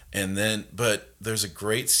 Yeah. And then, but there's a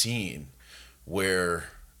great scene where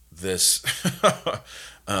this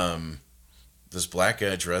this black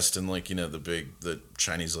guy dressed in like, you know, the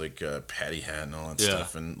Chinese like patty hat and all that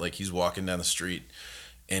stuff, and like he's walking down the street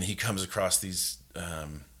and he comes across these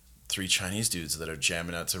 3 Chinese dudes that are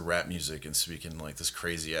jamming out to rap music and speaking like this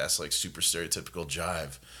crazy ass like super stereotypical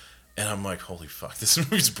jive. And I'm like, holy fuck, this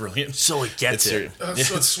movie's brilliant. So it gets it.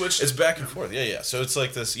 So it's switched. It's back and forth. Yeah. So it's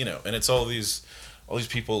like this, you know, and it's all these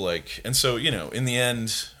people like, and so, you know, in the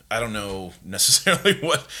end, I don't know necessarily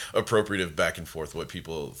what appropriative back and forth, what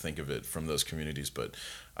people think of it from those communities, but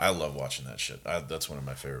I love watching that shit. That's one of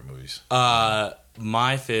my favorite movies.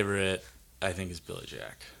 My favorite, I think, is Billy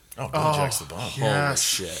Jack. Oh, Billy Jack's the bomb.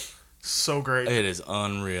 Yes. Holy shit. So great. It is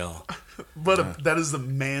unreal. But that is the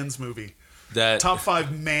man's movie. That Top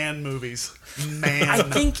 5 man movies. Man. I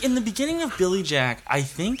think in the beginning of Billy Jack, I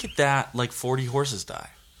think that like 40 horses die.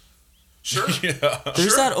 Sure. Yeah. There's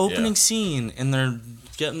Sure. that opening Yeah. scene, and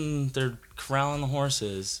they're corralling the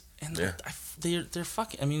horses, and Yeah. they're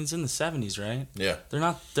fucking. I mean, it's in the 70s, right? Yeah.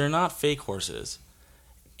 They're not fake horses.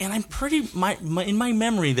 And I'm pretty in my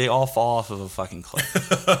memory they all fall off of a fucking cliff.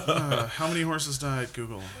 How many horses died?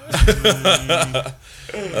 Google.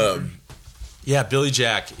 Yeah, Billy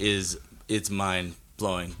Jack it's mind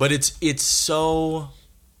blowing, but it's so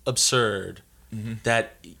absurd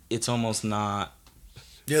that it's almost not.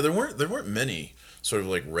 Yeah, there weren't many sort of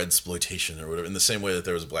like red exploitation or whatever in the same way that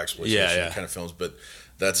there was black exploitation kind of films, but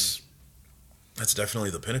that's definitely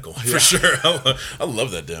the pinnacle for sure. I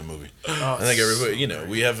love that damn movie. I think everybody,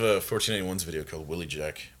 we have a 1481's video called Willie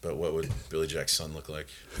Jack about what would Billy Jack's son look like.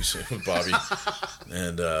 We see with Bobby,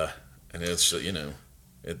 and it's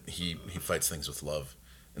he fights things with love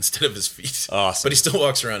instead of his feet. Awesome. But he still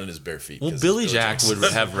walks around in his bare feet. Well, Billy Jack would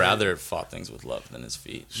have rather fought things with love than his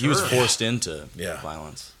feet. He was forced into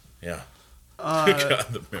violence. Yeah. God,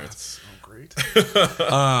 the merits. Oh, great.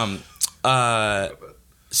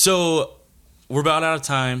 So we're about out of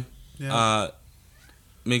time. Yeah.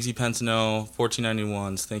 Migsy Pensano,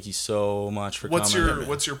 1491s. Thank you so much for coming.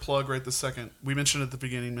 What's your plug right this second? We mentioned it at the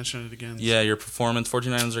beginning. Mention it again. Yeah, your performance.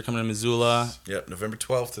 1491s are coming to Missoula. Yep, November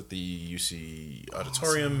 12th at the UC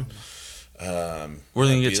Auditorium. Where are they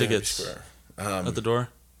going to get tickets? At the door?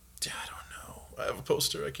 I don't know. I have a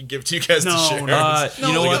poster I can give to you guys to share.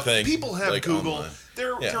 You know what? People have Google. Online.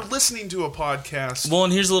 They're listening to a podcast. Well,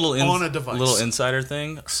 and here's a little on a device. Little insider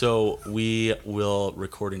thing. So we will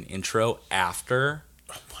record an intro after.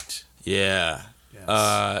 Oh, what? Yeah.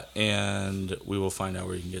 Yes. And we will find out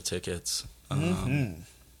where you can get tickets. And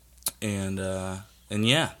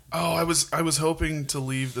yeah. Oh, I was hoping to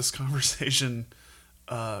leave this conversation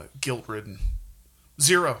guilt-ridden.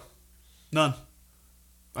 Zero. None.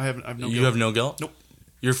 I have no guilt. You have no guilt? Nope.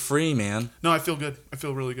 You're free, man. No, I feel good. I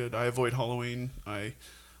feel really good. I avoid Halloween. I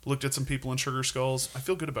looked at some people in Sugar Skulls. I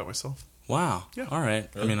feel good about myself. Wow. Yeah. All right.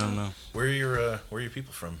 I mean, I don't know. Where are your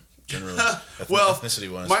people from? Generally, Well,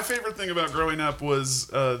 ethnicity-wise. my favorite thing about growing up was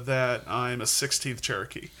that I'm a 16th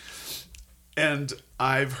Cherokee. And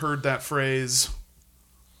I've heard that phrase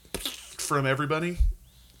from everybody.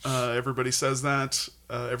 Everybody says that.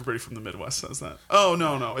 Everybody from the Midwest says that. Oh,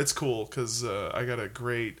 no. It's cool because I got a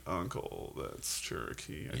great uncle that's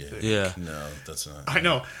Cherokee, I think. Yeah. No, that's not. I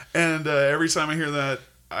know. And every time I hear that,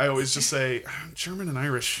 I always just say, I'm German and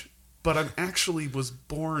Irish. But I actually was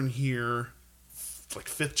born here like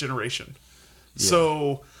 5th generation. Yeah.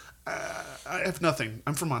 So I have nothing.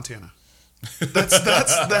 I'm from Montana.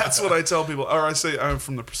 That's what I tell people. Or I say I'm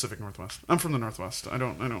from the Pacific Northwest. I'm from the Northwest. I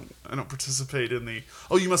don't participate in the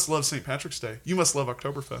you must love St. Patrick's Day. You must love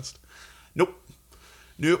Oktoberfest. Nope.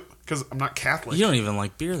 Because I'm not Catholic. You don't even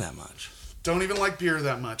like beer that much. Don't even like beer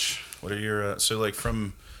that much. What are your so like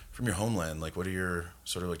from your homeland? Like, what are your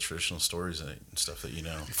sort of like traditional stories and stuff that you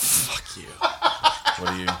know? Fuck you.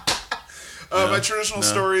 What are you? My traditional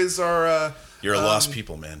stories are. You're a lost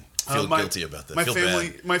people, man. Feel guilty about that.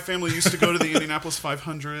 My family used to go to the Indianapolis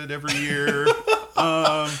 500 every year.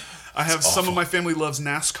 I have some of my family loves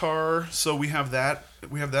NASCAR, so we have that.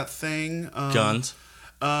 We have that thing. Guns.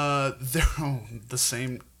 They're the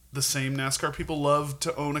same NASCAR people love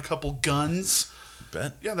to own a couple guns.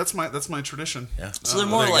 Bet. Yeah, that's my tradition. Yeah. So they're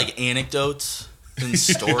more like anecdotes than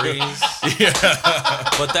stories.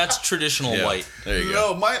 But that's traditional white. There you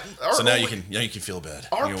go. No, so now you can feel bad.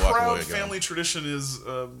 Our you can walk proud away family tradition is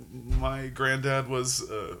my granddad was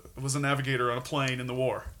a navigator on a plane in the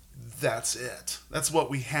war. That's it. That's what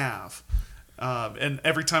we have. And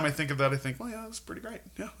every time I think of that, I think, well, yeah, that's pretty great.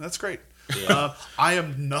 Yeah, that's great. Yeah. I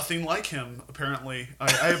am nothing like him. Apparently,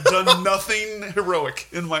 I have done nothing heroic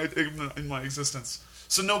in my existence.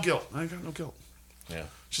 So no guilt. I got no guilt. Yeah.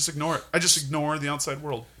 Just ignore it. I just ignore the outside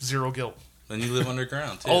world. Zero guilt. Then you live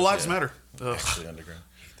underground, too. All lives matter. Ugh. Actually underground.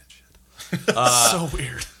 I hate that shit. So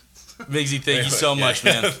weird. Migsy, thank you so much,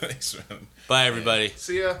 man. Thanks, man. Bye, everybody.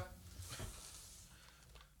 See ya.